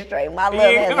get that straight. My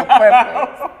love has a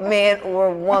preference. Man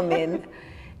or woman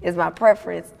is my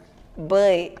preference.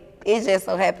 But it just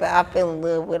so happened I fell in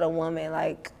love with a woman.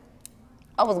 Like,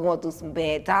 I was going through some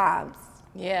bad times.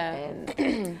 Yeah.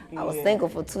 And I was single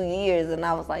for 2 years, and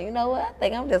I was like, you know what? I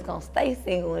think I'm just gonna stay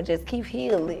single and just keep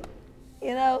healing,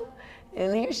 you know?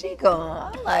 And here she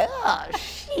comes. I'm like, oh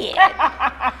shit.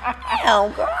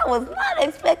 Damn, girl, I was not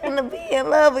expecting to be in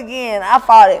love again. I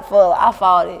fought it. Why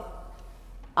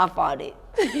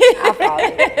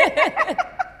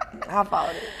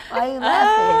you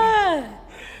laughing?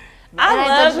 I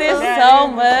love this so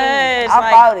much.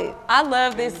 I fought it. I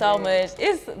love this so much.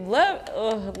 It's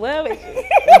love. Love.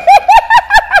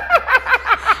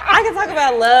 I can talk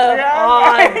about love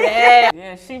all day.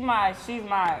 Yeah, she's my,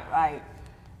 like,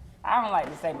 I don't like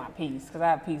to say my peace, because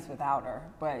I have peace without her,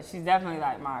 but she's definitely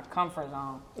like my comfort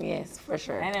zone. Yes, for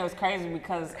sure. And it was crazy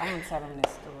because, I'm gonna tell them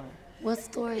this story. What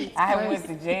story? I went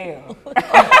to jail.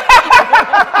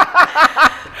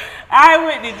 I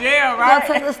went to jail, right?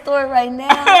 Don't tell the story right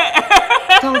now.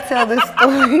 Don't tell the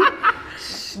story.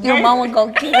 Your mama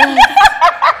gonna kill us.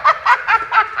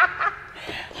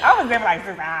 I was there for like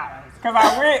 6 hours, because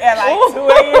I went at like 2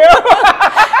 a.m.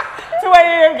 2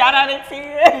 a.m., got out at 10,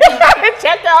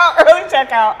 checked out, early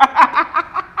checkout.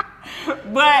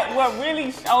 But what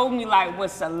really showed me, like, what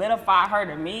solidified her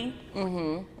to me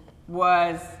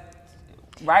was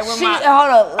right when Hold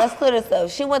up, let's clear this up.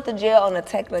 She went to jail on a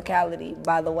technicality,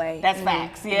 by the way. That's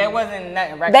facts. Yeah, it wasn't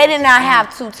nothing reckless. They did not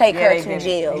have to take Yeah, her they to didn't.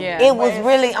 jail. Yeah. It was But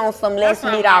really on some let's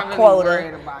that's meet not our really quota.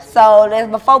 worried about it. So that's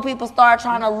before people start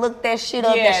trying to look that shit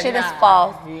up. Yeah, that shit is nah.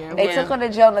 false. Yeah, They yeah. took her to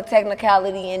jail on a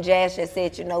technicality, and Jazz just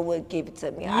said, you know what, give it to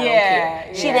me. I don't Yeah,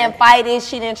 care. She yeah. didn't fight it.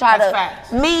 She didn't try That's to.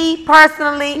 facts. Me,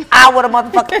 personally, I would have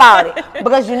motherfucking fought it.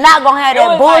 Because you're not going to have It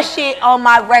that was like bullshit on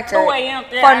my record 2 a.m.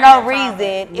 there, for I no ain't got time.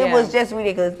 reason. Yeah. It was just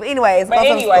ridiculous. But anyways, But go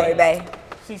to the story, anyway, babe.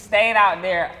 she stayed out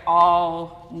there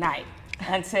all night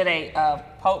until they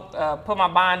put my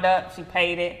bond up. She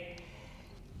paid it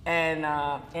and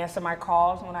answered my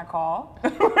calls when I called.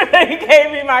 They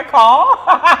gave me my call.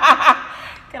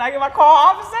 Can I get my call,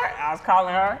 officer? I was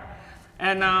calling her.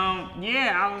 And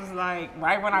yeah, I was like,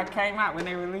 right when I came out, when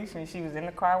they released me, she was in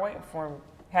the car waiting for me.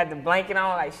 Had the blanket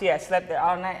on, like she had slept there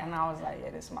all night. And I was like, yeah,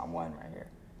 this is my one right here.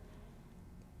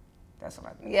 That's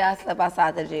what I did. Yeah, I slept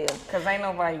outside the jail. Because ain't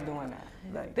nobody doing that.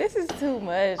 Like, This is too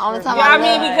much. Only for time me. Yeah, I I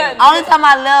mean, love, because- only time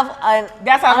I love,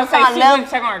 that's how I'm only time saying. She I love, went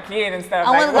to check on her kid and stuff. I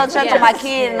went to go what- check yeah. on my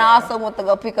kid, and I also went to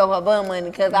go pick up her bun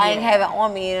money because I ain't have it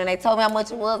on me, and they told me how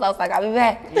much it was. I was like, I'll be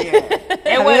back. Yeah.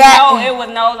 It was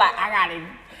no, like, I gotta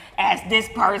ask this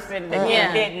person that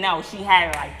Yeah. didn't know. She had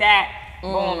it like that.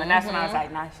 Boom. And that's when I was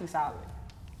like, nah, she's solid.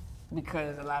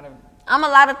 Because I'm a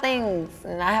lot of things,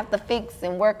 and I have to fix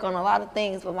and work on a lot of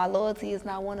things, but my loyalty is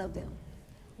not one of them.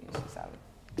 yeah, she's solid.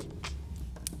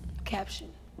 Caption.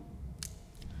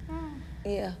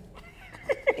 Yeah,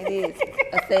 it is.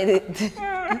 I said it.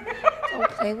 Don't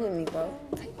play with me, bro.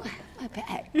 Take my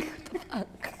back. What the fuck?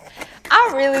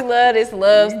 I really love this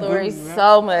love story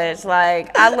so much.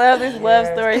 Like, I love this love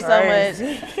story so much.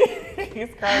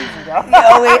 It's crazy, though.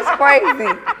 Yo, it's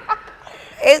crazy.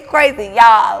 It's crazy,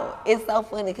 y'all. It's so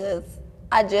funny because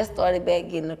I just started back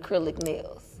getting acrylic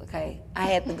nails. Okay, I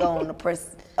had to go on a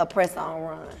press-on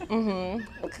run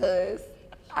because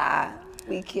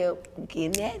we kept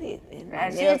getting at it. And my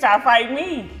And she nails- was trying to fight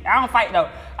me. I don't fight, though.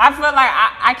 I feel like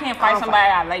I can't fight don't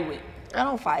somebody I lay with. I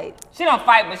don't fight. She don't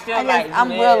fight, but still, I just- like,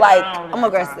 I'm yeah, real, like, I don't I'm have time.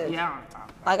 aggressive. Yeah, I don't have time.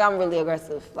 Like, I'm really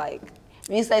aggressive. Like,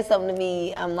 If you say something to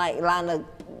me, I'm like lying to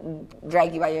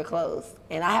drag you by your clothes.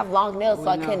 And I have long nails, so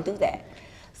I couldn't do that.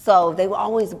 So they would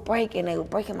always break, and they were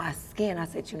breaking my skin. I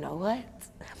said, you know what?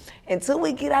 Until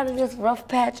we get out of this rough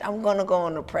patch, I'm gonna go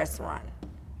on the press run.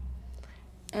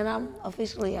 And I'm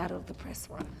officially out of the press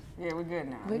run. Yeah, we're good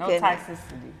now. We're no good now.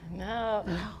 toxicity. No.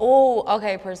 Oh,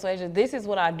 okay, Persuasion. This is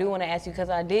what I do want to ask you, because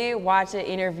I did watch an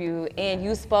interview and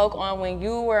you spoke on when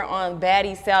you were on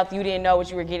Baddie South, you didn't know what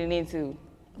you were getting into.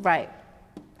 Right.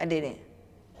 I didn't.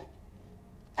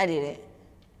 I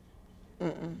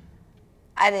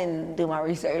didn't do my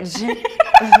research.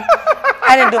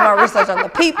 I didn't do my research on the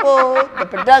people, the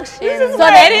production. So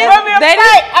they didn't.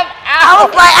 I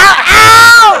was like,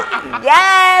 ow!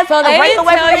 Yes! So they didn't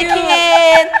away tell from the you.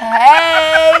 kid.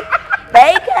 Hey!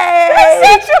 Bacon!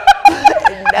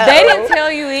 No. They didn't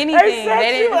tell you anything. They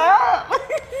set you up.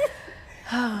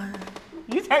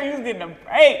 You thought you was getting a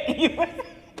break.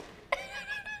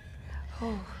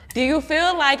 Do you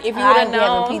feel like if you would have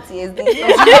known? PTSD.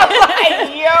 Like,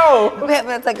 yo. We have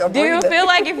to take a Do you breather. feel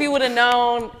like if you would have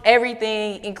known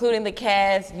everything, including the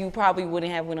cast, you probably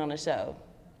wouldn't have went on the show?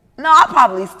 No, I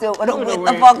probably still would have went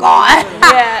the fuck on.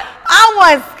 Yeah. I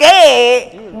wasn't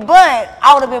scared, but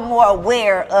I would have been more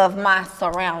aware of my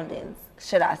surroundings,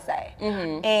 should I say.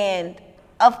 And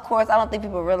of course, I don't think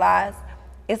people realize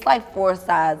it's like 4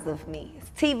 sides of me. It's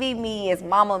TV me, it's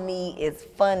mama me, it's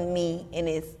fun me, and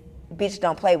it's bitch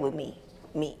don't play with me.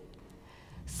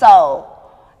 So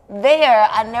there,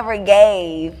 I never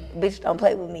gave bitch don't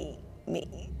play with me.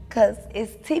 Cause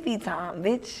it's TV time,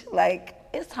 bitch. Like,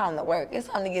 it's time to work. It's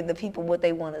time to give the people what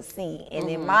they want to see. And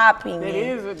in my opinion, It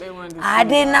is what they wanted to see. I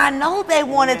did not know they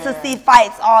wanted to see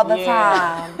fights all the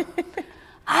time.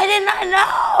 I did not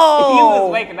know. You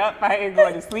was waking up out here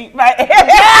going to sleep. Right?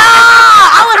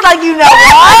 I was like, you know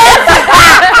what?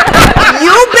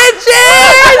 You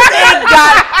bitches ain't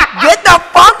get the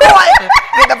fuck away.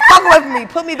 Get the fuck away from me.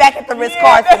 Put me back at the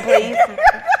Ritz-Carlton, please.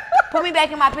 Put me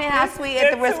back in my penthouse suite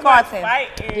at the Ritz-Carlton.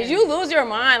 Did you lose your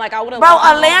mind? Like, I would have. Bro,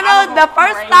 Atlanta, the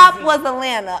first stop was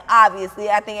Atlanta, obviously.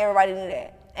 I think everybody knew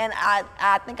that. And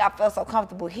I think I felt so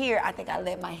comfortable here, I think I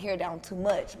let my hair down too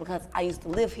much because I used to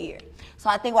live here. So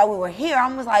I think while we were here, I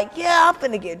was like, yeah, I'm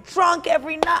finna get drunk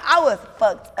every night. I was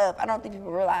fucked up. I don't think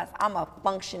people realize I'm a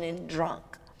functioning drunk.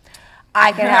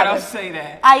 I can have don't say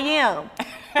that. I am.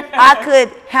 I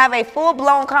could have a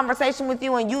full-blown conversation with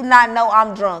you and you not know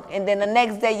I'm drunk. And then the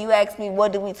next day you ask me,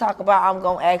 what did we talk about? I'm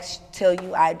gonna tell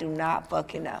you I do not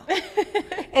fucking know.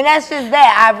 And that's just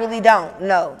that. I really don't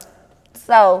know.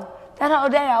 So that whole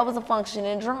day I was a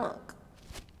functioning drunk.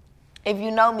 If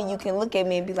you know me, you can look at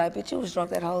me and be like, bitch, you was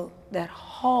drunk that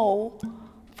whole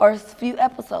first few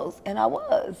episodes. And I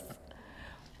was.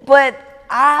 But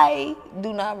I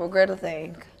do not regret a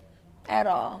thing at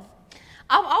all.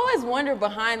 I've always wondered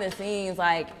behind the scenes,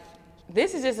 like,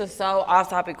 this is just a so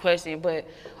off-topic question, but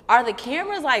are the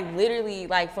cameras like literally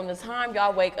like from the time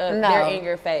y'all wake up, they're in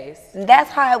your face? That's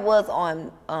how it was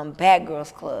on Bad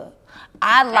Girls Club.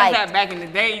 I like that back in the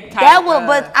day. But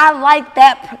I like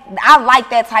that. I like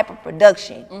that type of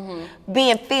production,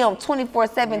 being filmed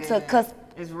 24/7. Cause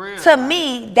it's real. To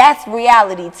me, that's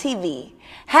reality TV.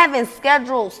 Having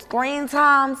scheduled screen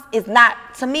times is not,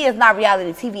 to me, it's not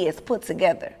reality TV. It's put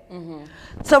together.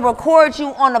 To record you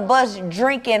on a bus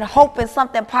drinking, hoping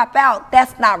something pop out,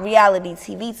 that's not reality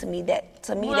TV to me. That's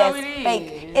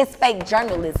fake. It's fake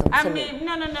journalism to me.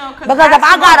 No. Because if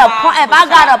I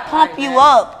gotta pump you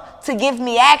up to give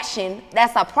me action,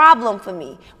 that's a problem for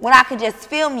me. When I could just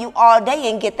film you all day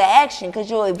and get the action, because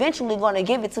you're eventually going to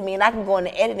give it to me, and I can go in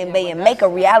the editing bay and make a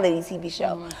reality TV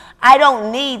show. I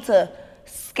don't need to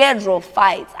schedule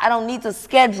fights. I don't need to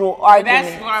schedule arguments.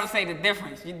 That's what I would say the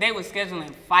difference. They were scheduling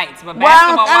fights, but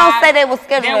I don't say they were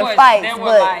scheduling fights, there were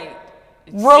but like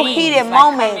real scenes, heated like,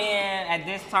 moments. Come in at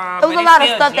this time. There was a lot of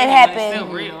stuff that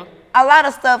happened. A lot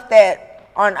of stuff that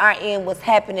on our end was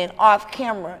happening off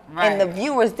camera, and the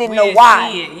viewers didn't know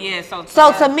why. See it. Yeah,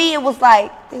 so to me, it was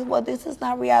like, well, this is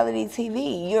not reality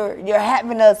TV. You're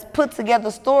having us put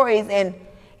together stories and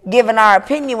giving our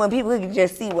opinion when people can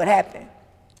just see what happened.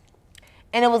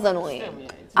 And it was annoying.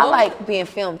 I like being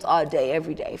filmed all day,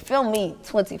 every day. Film me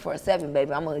 24/7,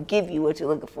 baby. I'm gonna give you what you're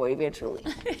looking for eventually.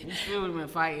 You still would have been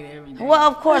fighting every day. Well,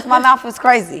 of course, my mouth is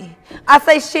crazy. I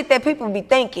say shit that people be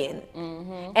thinking,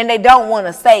 and they don't want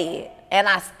to say it. And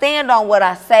I stand on what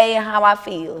I say and how I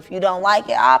feel. If you don't like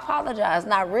it, I apologize.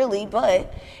 Not really,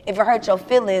 but if it hurts your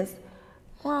feelings,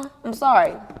 well, I'm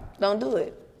sorry. Don't do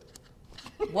it.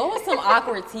 What was some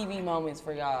awkward TV moments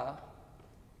for y'all?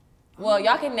 Well,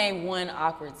 y'all can name one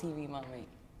awkward TV moment.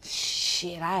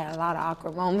 Shit, I had a lot of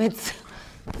awkward moments.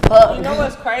 You know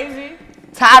what's crazy?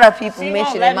 Tired of people She won't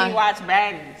mentioning let my. me watch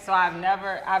Baddies, so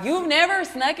You've never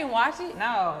snuck and watched it?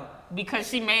 No, because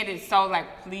she made it so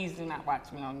like, please do not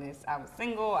watch me on this. I was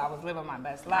single. I was living my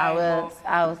best life.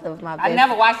 I was living my best. I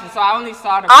never watched it, so I only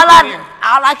saw the all premiere.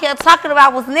 I kept talking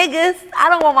about was niggas. I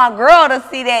don't want my girl to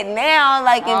see that now,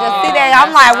 like, and just see that.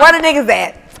 I'm like, where the niggas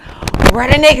at? Where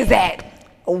the niggas at?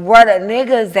 Where the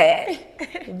niggas at?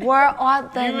 Where are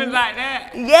the? You was like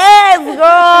that. Yes,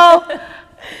 girl.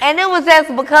 And it was just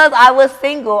because I was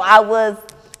single.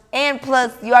 And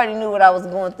plus, you already knew what I was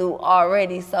going through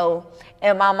already. So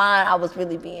in my mind, I was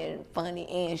really being funny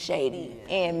and shady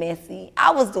and messy. I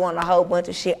was doing a whole bunch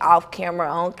of shit off camera,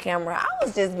 on camera. I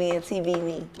was just being TV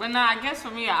me. But no, I guess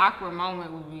for me, an awkward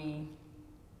moment would be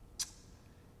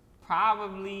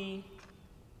probably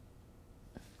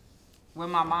when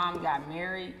my mom got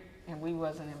married and we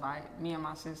wasn't invited. Me and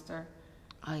my sister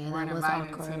weren't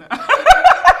invited to the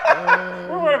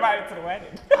we weren't invited to the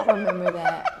wedding. I remember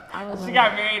that. She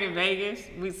got married in Vegas.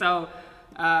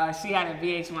 She had a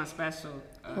VH1 special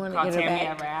called Tammy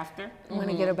Ever After. You want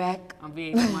to get her back? On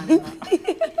VH1.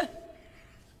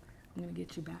 I'm gonna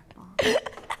get you back, Mom.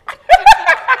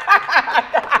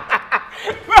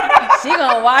 She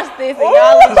gonna watch this and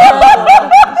y'all in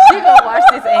trouble. She gonna watch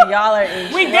this and y'all are in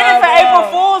trouble. We did it for April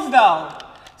Fool's though.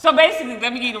 So basically,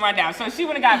 let me give you the rundown. So she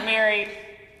would've got married.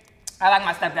 I like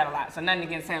my stepdad a lot, so nothing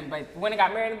against him. But when I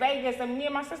got married in Vegas, and me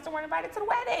and my sister weren't invited to the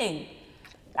wedding.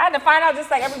 I had to find out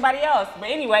just like everybody else. But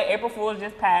anyway, April Fool's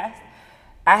just passed.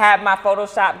 I had my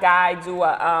Photoshop guy do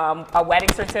a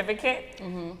wedding certificate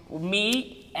with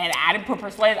me, and I didn't put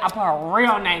Persuasian. I put her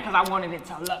real name because I wanted it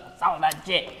to look so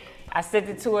legit. I sent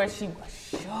it to her. She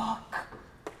was shocked.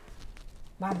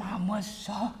 My mom was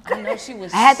shocked. I know she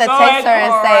was. I had to text her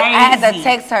and say, I had to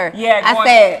text her. Yeah, I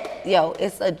said, yo,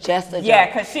 it's just a joke. Yeah,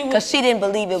 because she didn't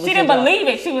believe it was She didn't believe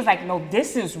it. She was like, no,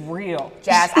 this is real.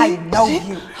 Jazz, I know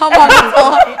you. Her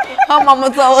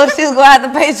mama told her she was going to have to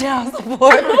pay child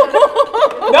support.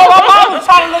 No, my mom was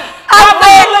trying to look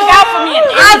out for me.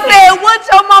 I said, what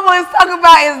your mama is talking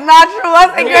about is not true. I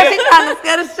said, girl, she's trying to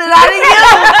scare the shit out of you.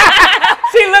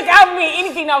 She looked out for me,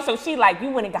 anything else. So she like, you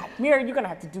went and got married. You're going to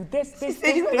have to do this.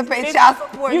 You have to pay child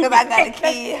support because I got a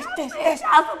kid.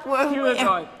 Child support. She was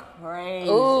going crazy.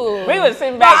 Ooh. We was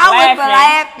sitting back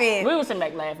laughing. We was sitting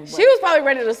back laughing. She was probably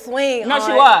ready to swing. No,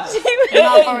 she was.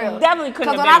 No, for real. Definitely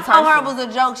couldn't have been because when I told her it was a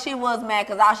joke, she was mad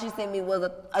because all she sent me was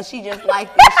she just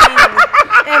liked it.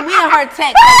 And we and her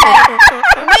text.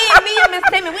 Okay? me and Miss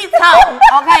Timmy, we talk.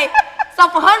 Okay. So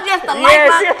for her just to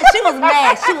she was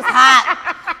mad. She was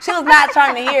hot. She was not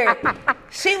trying to hear.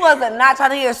 She wasn't not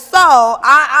trying to hear. So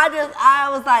I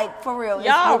was like, for real.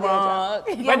 Y'all wrong.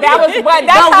 But that's how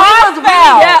I felt.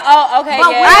 Yeah. Oh, okay.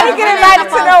 But I didn't get invited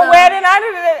to no wedding.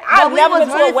 I've never been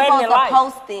to a wedding in life. We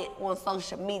was supposed to post it on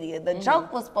social media. The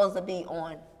joke was supposed to be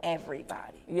on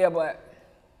everybody. Yeah, but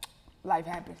life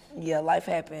happened. Yeah, life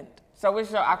happened. So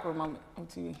what's your awkward moment on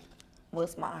TV?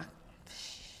 What's my?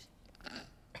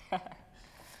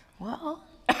 Well,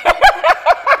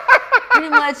 pretty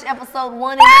much episode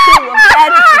 1 and 2 of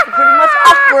Baddies is pretty much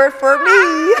awkward for me.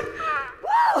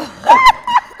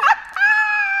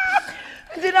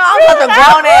 You know, I'm such a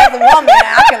grown ass woman.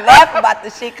 I can laugh about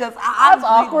this shit because I'm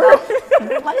awkward.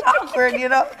 Pretty much awkward, you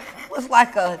know. It was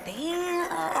like a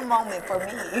damn moment for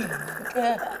me.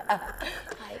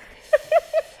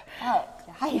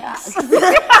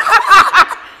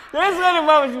 There's other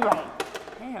moments you like,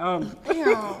 damn.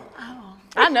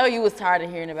 I know you was tired of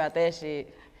hearing about that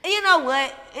shit. You know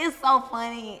what? It's so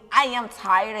funny. I am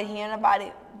tired of hearing about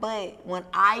it, but when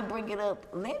I bring it up,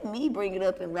 let me bring it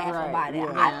up and laugh about it.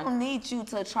 Yeah. I don't need you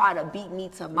to try to beat me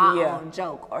to my own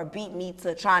joke or beat me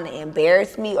to trying to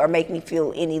embarrass me or make me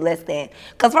feel any less than.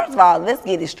 Because first of all, let's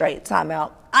get it straight. Time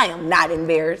out. I am not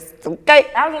embarrassed, okay?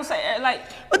 I was gonna say, like,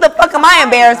 what the fuck am I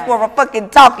embarrassed for fucking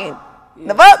talking?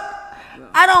 The fuck?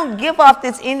 I don't give off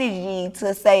this energy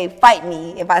to say, fight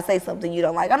me if I say something you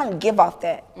don't like. I don't give off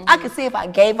that. I can see if I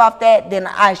gave off that, then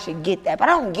I should get that. But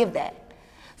I don't give that.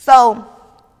 So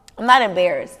I'm not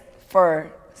embarrassed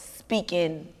for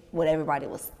speaking what everybody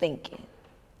was thinking.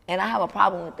 And I have a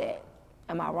problem with that.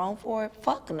 Am I wrong for it?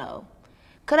 Fuck no.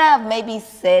 Could I have maybe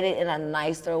said it in a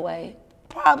nicer way?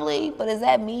 Probably, but is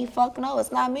that me? Fuck no,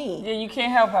 it's not me. Yeah, you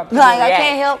can't help how people Like, react. I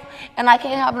can't help, and I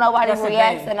can't help nobody That's the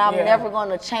react, thing. and I'm Yeah. never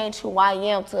going to change who I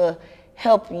am to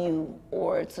help you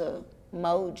or to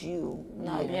mold you.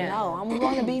 Like, no, I'm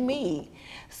going to be me.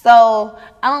 So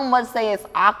I don't much say it's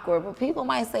awkward, but people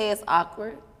might say it's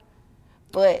awkward.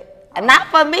 But not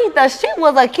for me. The shit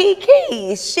was a key.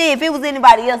 Shit, if it was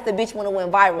anybody else, the bitch would have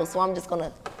went viral. So I'm just going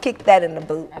to kick that in the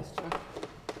boot. That's true.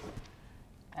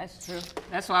 That's true.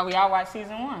 That's why we all watch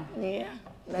season 1. Yeah.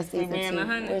 That's season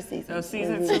 2. We're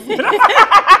season 2.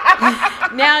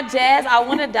 Now, Jazz, I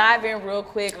want to dive in real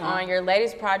quick on your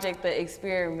latest project, The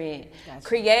Experiment. Gotcha.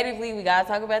 Creatively, we got to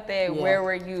talk about that. Yeah. Where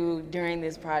were you during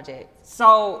this project?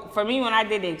 So, for me, when I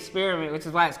did The Experiment, which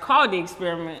is why it's called The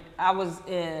Experiment, I was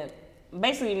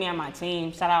basically me and my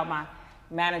team. Shout out my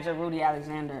manager, Rudy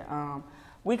Alexander.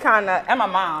 We kind of, and my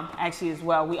mom actually as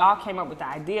well, we all came up with the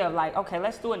idea of like, okay,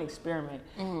 let's do an experiment.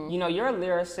 You know, you're a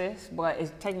lyricist, but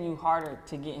it's taking you harder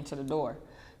to get into the door.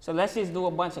 So let's just do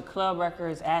a bunch of club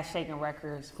records, ass-shaking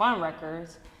records, fun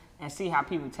records, and see how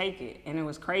people take it. And it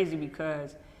was crazy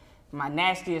because my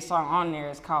nastiest song on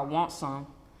there is called Want Some.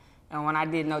 And when I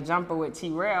did No Jumper with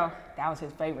T-Rail, that was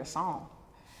his favorite song.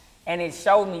 And it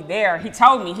showed me there, he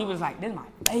told me, he was like, this is my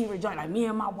favorite joint. Like, me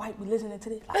and my wife, we listening to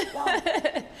this. Like, yo.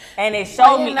 And it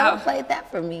showed me. Why you never played that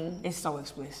for me? It's so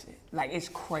explicit. Like, it's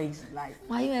crazy. Like,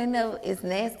 why you ain't never, it's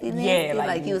nasty? Yeah.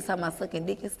 Like you was talking about sucking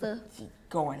dick and stuff?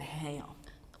 Going ham.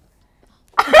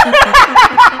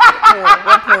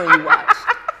 What porn you watched?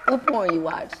 What porn you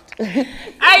watched?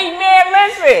 Hey, man,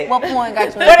 listen. What porn got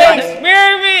you? For The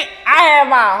Experiment, I had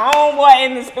my homeboy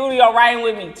in the studio writing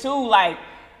with me, too. Like,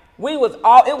 we was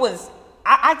all, it was,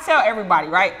 I tell everybody,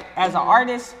 right? As an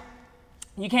artist,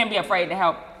 you can't be afraid to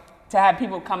have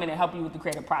people come in and help you with the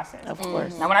creative process. Of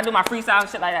course. Now, when I do my freestyle and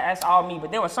shit like that, that's all me. But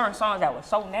there were certain songs that were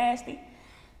so nasty.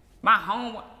 My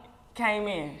homeboy came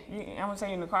in, I'm gonna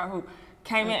say in the car, who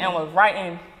came in and was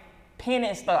writing pen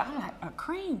and stuff. I'm like, a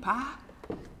cream pie?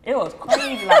 It was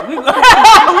crazy. Like, we going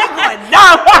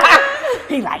dumb.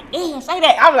 He like, say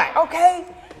that. I'm like, okay.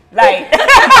 Like,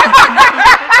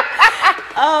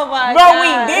 oh my God. But we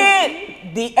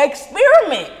did The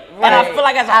Experiment. Right. And I feel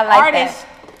like as an artist,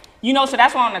 you know, so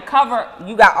that's why on the cover,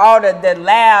 you got all the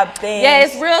lab things. Yeah,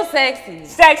 it's real sexy.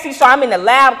 Sexy, so I'm in the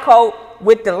lab coat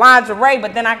with the lingerie,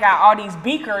 but then I got all these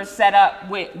beakers set up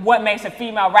with what makes a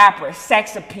female rapper,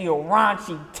 sex appeal,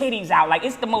 raunchy, titties out. Like,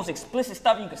 it's the most explicit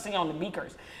stuff you can see on the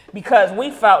beakers. Because we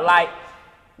felt like,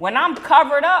 when I'm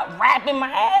covered up, rapping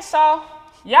my ass off,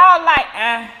 y'all like,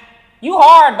 you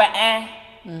hard, but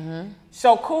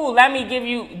So cool, let me give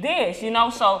you this, you know?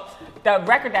 So the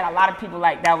record that a lot of people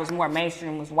like that was more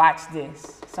mainstream was Watch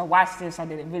This. So Watch This, I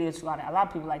did a video to a lot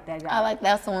of people like that. I like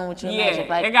that's the one with your magic.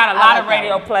 Like, it got a lot of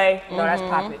radio play. No, that's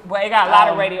Pop It. But it got a lot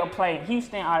of radio play in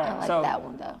Houston, all that. I like that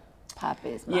one though. Pop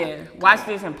It. Yeah, Watch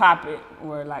This and Pop It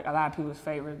were like a lot of people's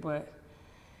favorites. But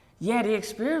yeah, The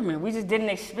Experiment. We just did an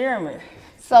experiment.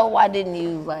 So why didn't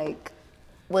you like,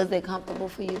 was it comfortable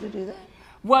for you to do that?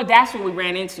 Well, that's what we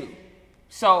ran into.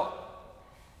 So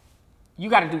you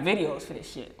got to do videos for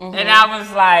this shit. And I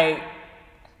was like,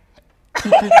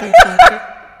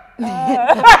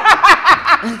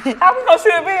 how we gonna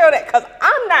shoot a video of that? Because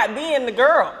I'm not being the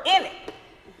girl in it.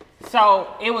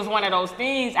 So it was one of those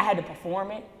things, I had to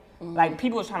perform it. Like,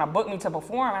 people was trying to book me to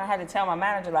perform, and I had to tell my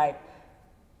manager, like,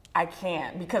 I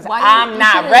can't, because I'm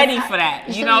not ready for that.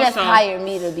 You know, just hired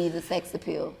me to be the sex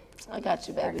appeal. I got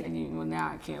you, baby. Well,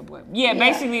 now I can't, but yeah,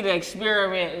 basically The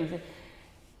Experiment,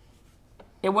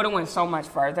 it would have went so much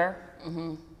further.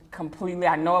 Completely.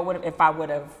 I know it would have if I would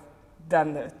have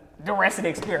done the rest of The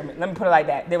Experiment. Let me put it like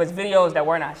that. There was videos that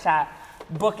were not shot,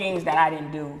 bookings that I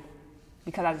didn't do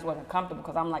because I just wasn't comfortable,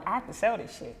 because I'm like, I have to sell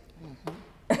this shit.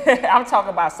 I'm talking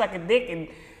about sucking dick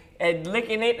and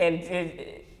licking it,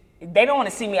 and they don't want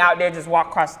to see me out there just walk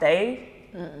across stage.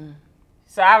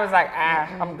 So I was like,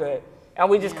 I'm good. And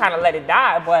we just kind of let it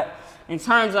die. But in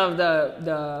terms of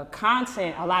the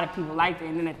content, a lot of people liked it.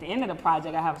 And then at the end of the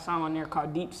project, I have a song on there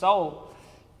called Deep Soul,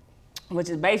 which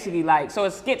is basically like, so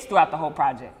it skits throughout the whole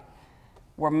project.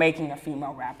 We're making a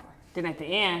female rapper. Then at the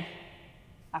end,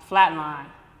 I flatline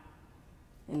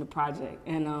in the project.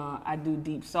 And I do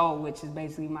Deep Soul, which is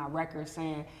basically my record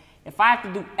saying, if I have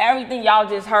to do everything y'all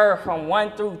just heard from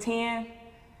 1 through 10,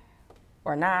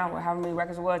 or 9, or however many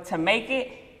records it was, to make it,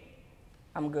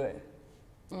 I'm good.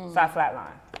 So I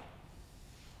flatline.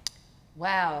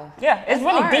 Wow. Yeah, it's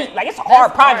really deep. Like, it's a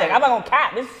hard project. I'm not gonna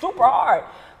cap. It's super hard.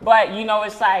 But you know,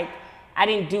 it's like I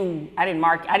didn't do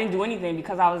anything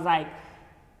because I was like,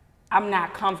 I'm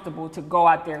not comfortable to go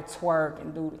out there twerk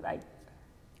and do like.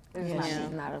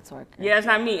 She's not a twerker. Yeah, it's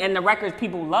not me. And the records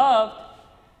people loved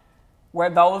were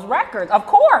those records, of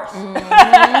course.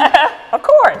 Of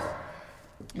course.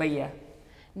 But yeah.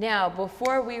 Now,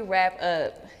 before we wrap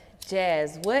up,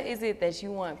 Jazz, what is it that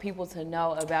you want people to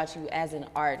know about you as an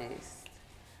artist?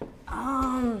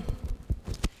 I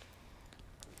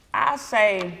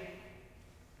say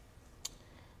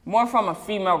more from a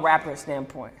female rapper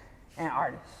standpoint and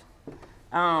artist.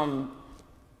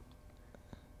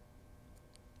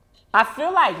 I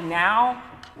feel like now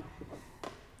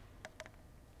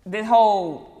this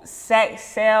whole sex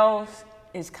sales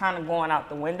is kind of going out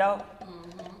the window,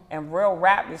 and real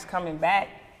rap is coming back.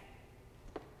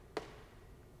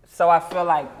 So I feel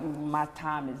like my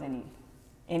time is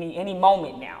any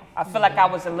moment now. I feel like I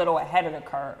was a little ahead of the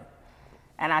curve.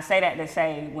 And I say that to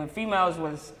say when females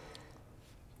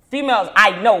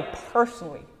I know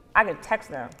personally, I could text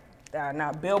them. They're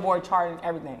now Billboard charting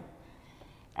everything.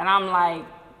 And I'm like,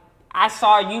 I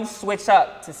saw you switch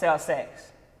up to sell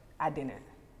sex. I didn't.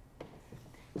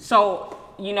 So,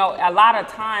 you know, a lot of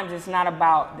times it's not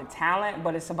about the talent,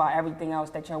 but it's about everything else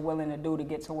that you're willing to do to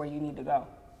get to where you need to go.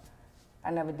 I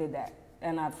never did that.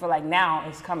 And I feel like now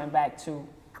it's coming back to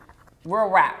real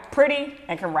rap. Pretty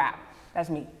and can rap. That's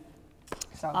me.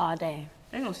 So All day.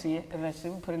 they gonna see it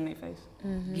eventually. We'll put it in their face.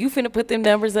 You finna put them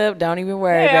numbers up. Don't even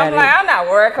worry Yeah, about I'm it. like, I'm not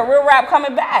worried, because real rap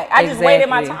coming back. I just waited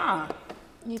my time.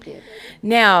 You did.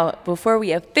 Now, before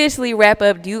we officially wrap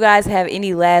up, do you guys have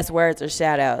any last words or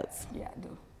shout outs? Yeah,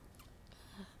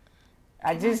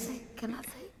 I do. Can I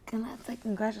say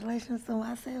congratulations to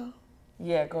myself?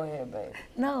 Yeah, go ahead, babe.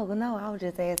 No, I was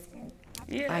just asking.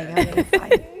 Yeah. Like, y'all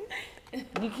excited?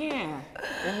 You can.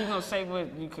 If you gonna say what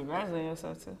you congratulate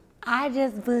yourself to. I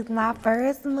just booked my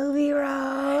first movie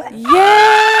role. Yay!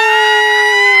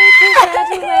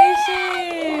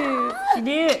 Congratulations! She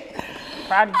did.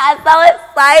 Proud of you. I'm so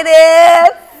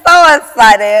excited.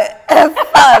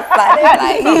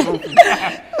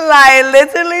 Like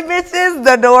literally, bitches,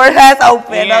 the door has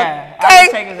opened. Yeah, I Okay.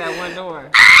 was taking that one door.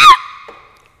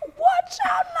 What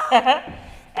y'all know?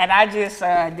 And I just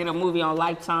did a movie on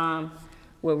Lifetime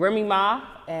with Remy Ma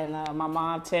and my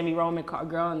mom, Tammy Roman,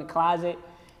 Girl in the Closet.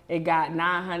 It got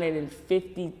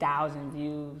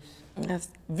 950,000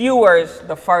 viewers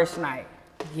the first night.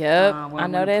 Yep, when I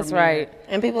know we that's premiered. right.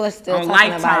 And people are still On talking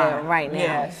Lifetime. about it right now.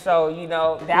 Yeah, so, you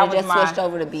know, that They was just my switched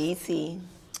over to BET.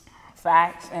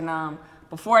 facts. And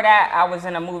before that, I was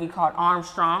in a movie called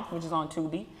Armstrong, which is on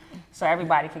Tubi. So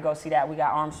everybody could go see that. We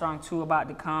got Armstrong 2 about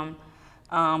to come.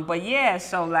 But yeah,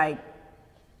 so like,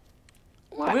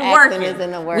 we're working. Is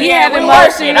in the work. We have we're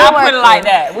emotion. working. I'll put it like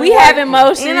that. We have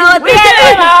emotion. You know, We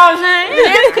have emotion.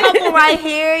 this couple right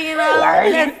here, you know,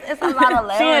 it's a lot of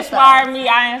levels. She inspired me,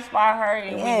 I inspire her,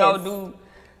 and Yes.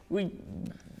 we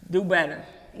do better,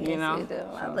 you Yes, know? we do.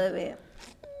 I love it.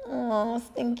 Oh,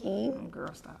 stinky.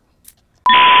 Girl, stop.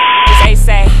 They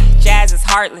say Jazz is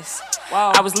heartless.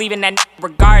 I was leaving that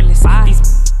regardless.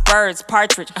 These birds,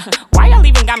 partridge. Why y'all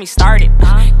even got me started?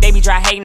 They be dry hating.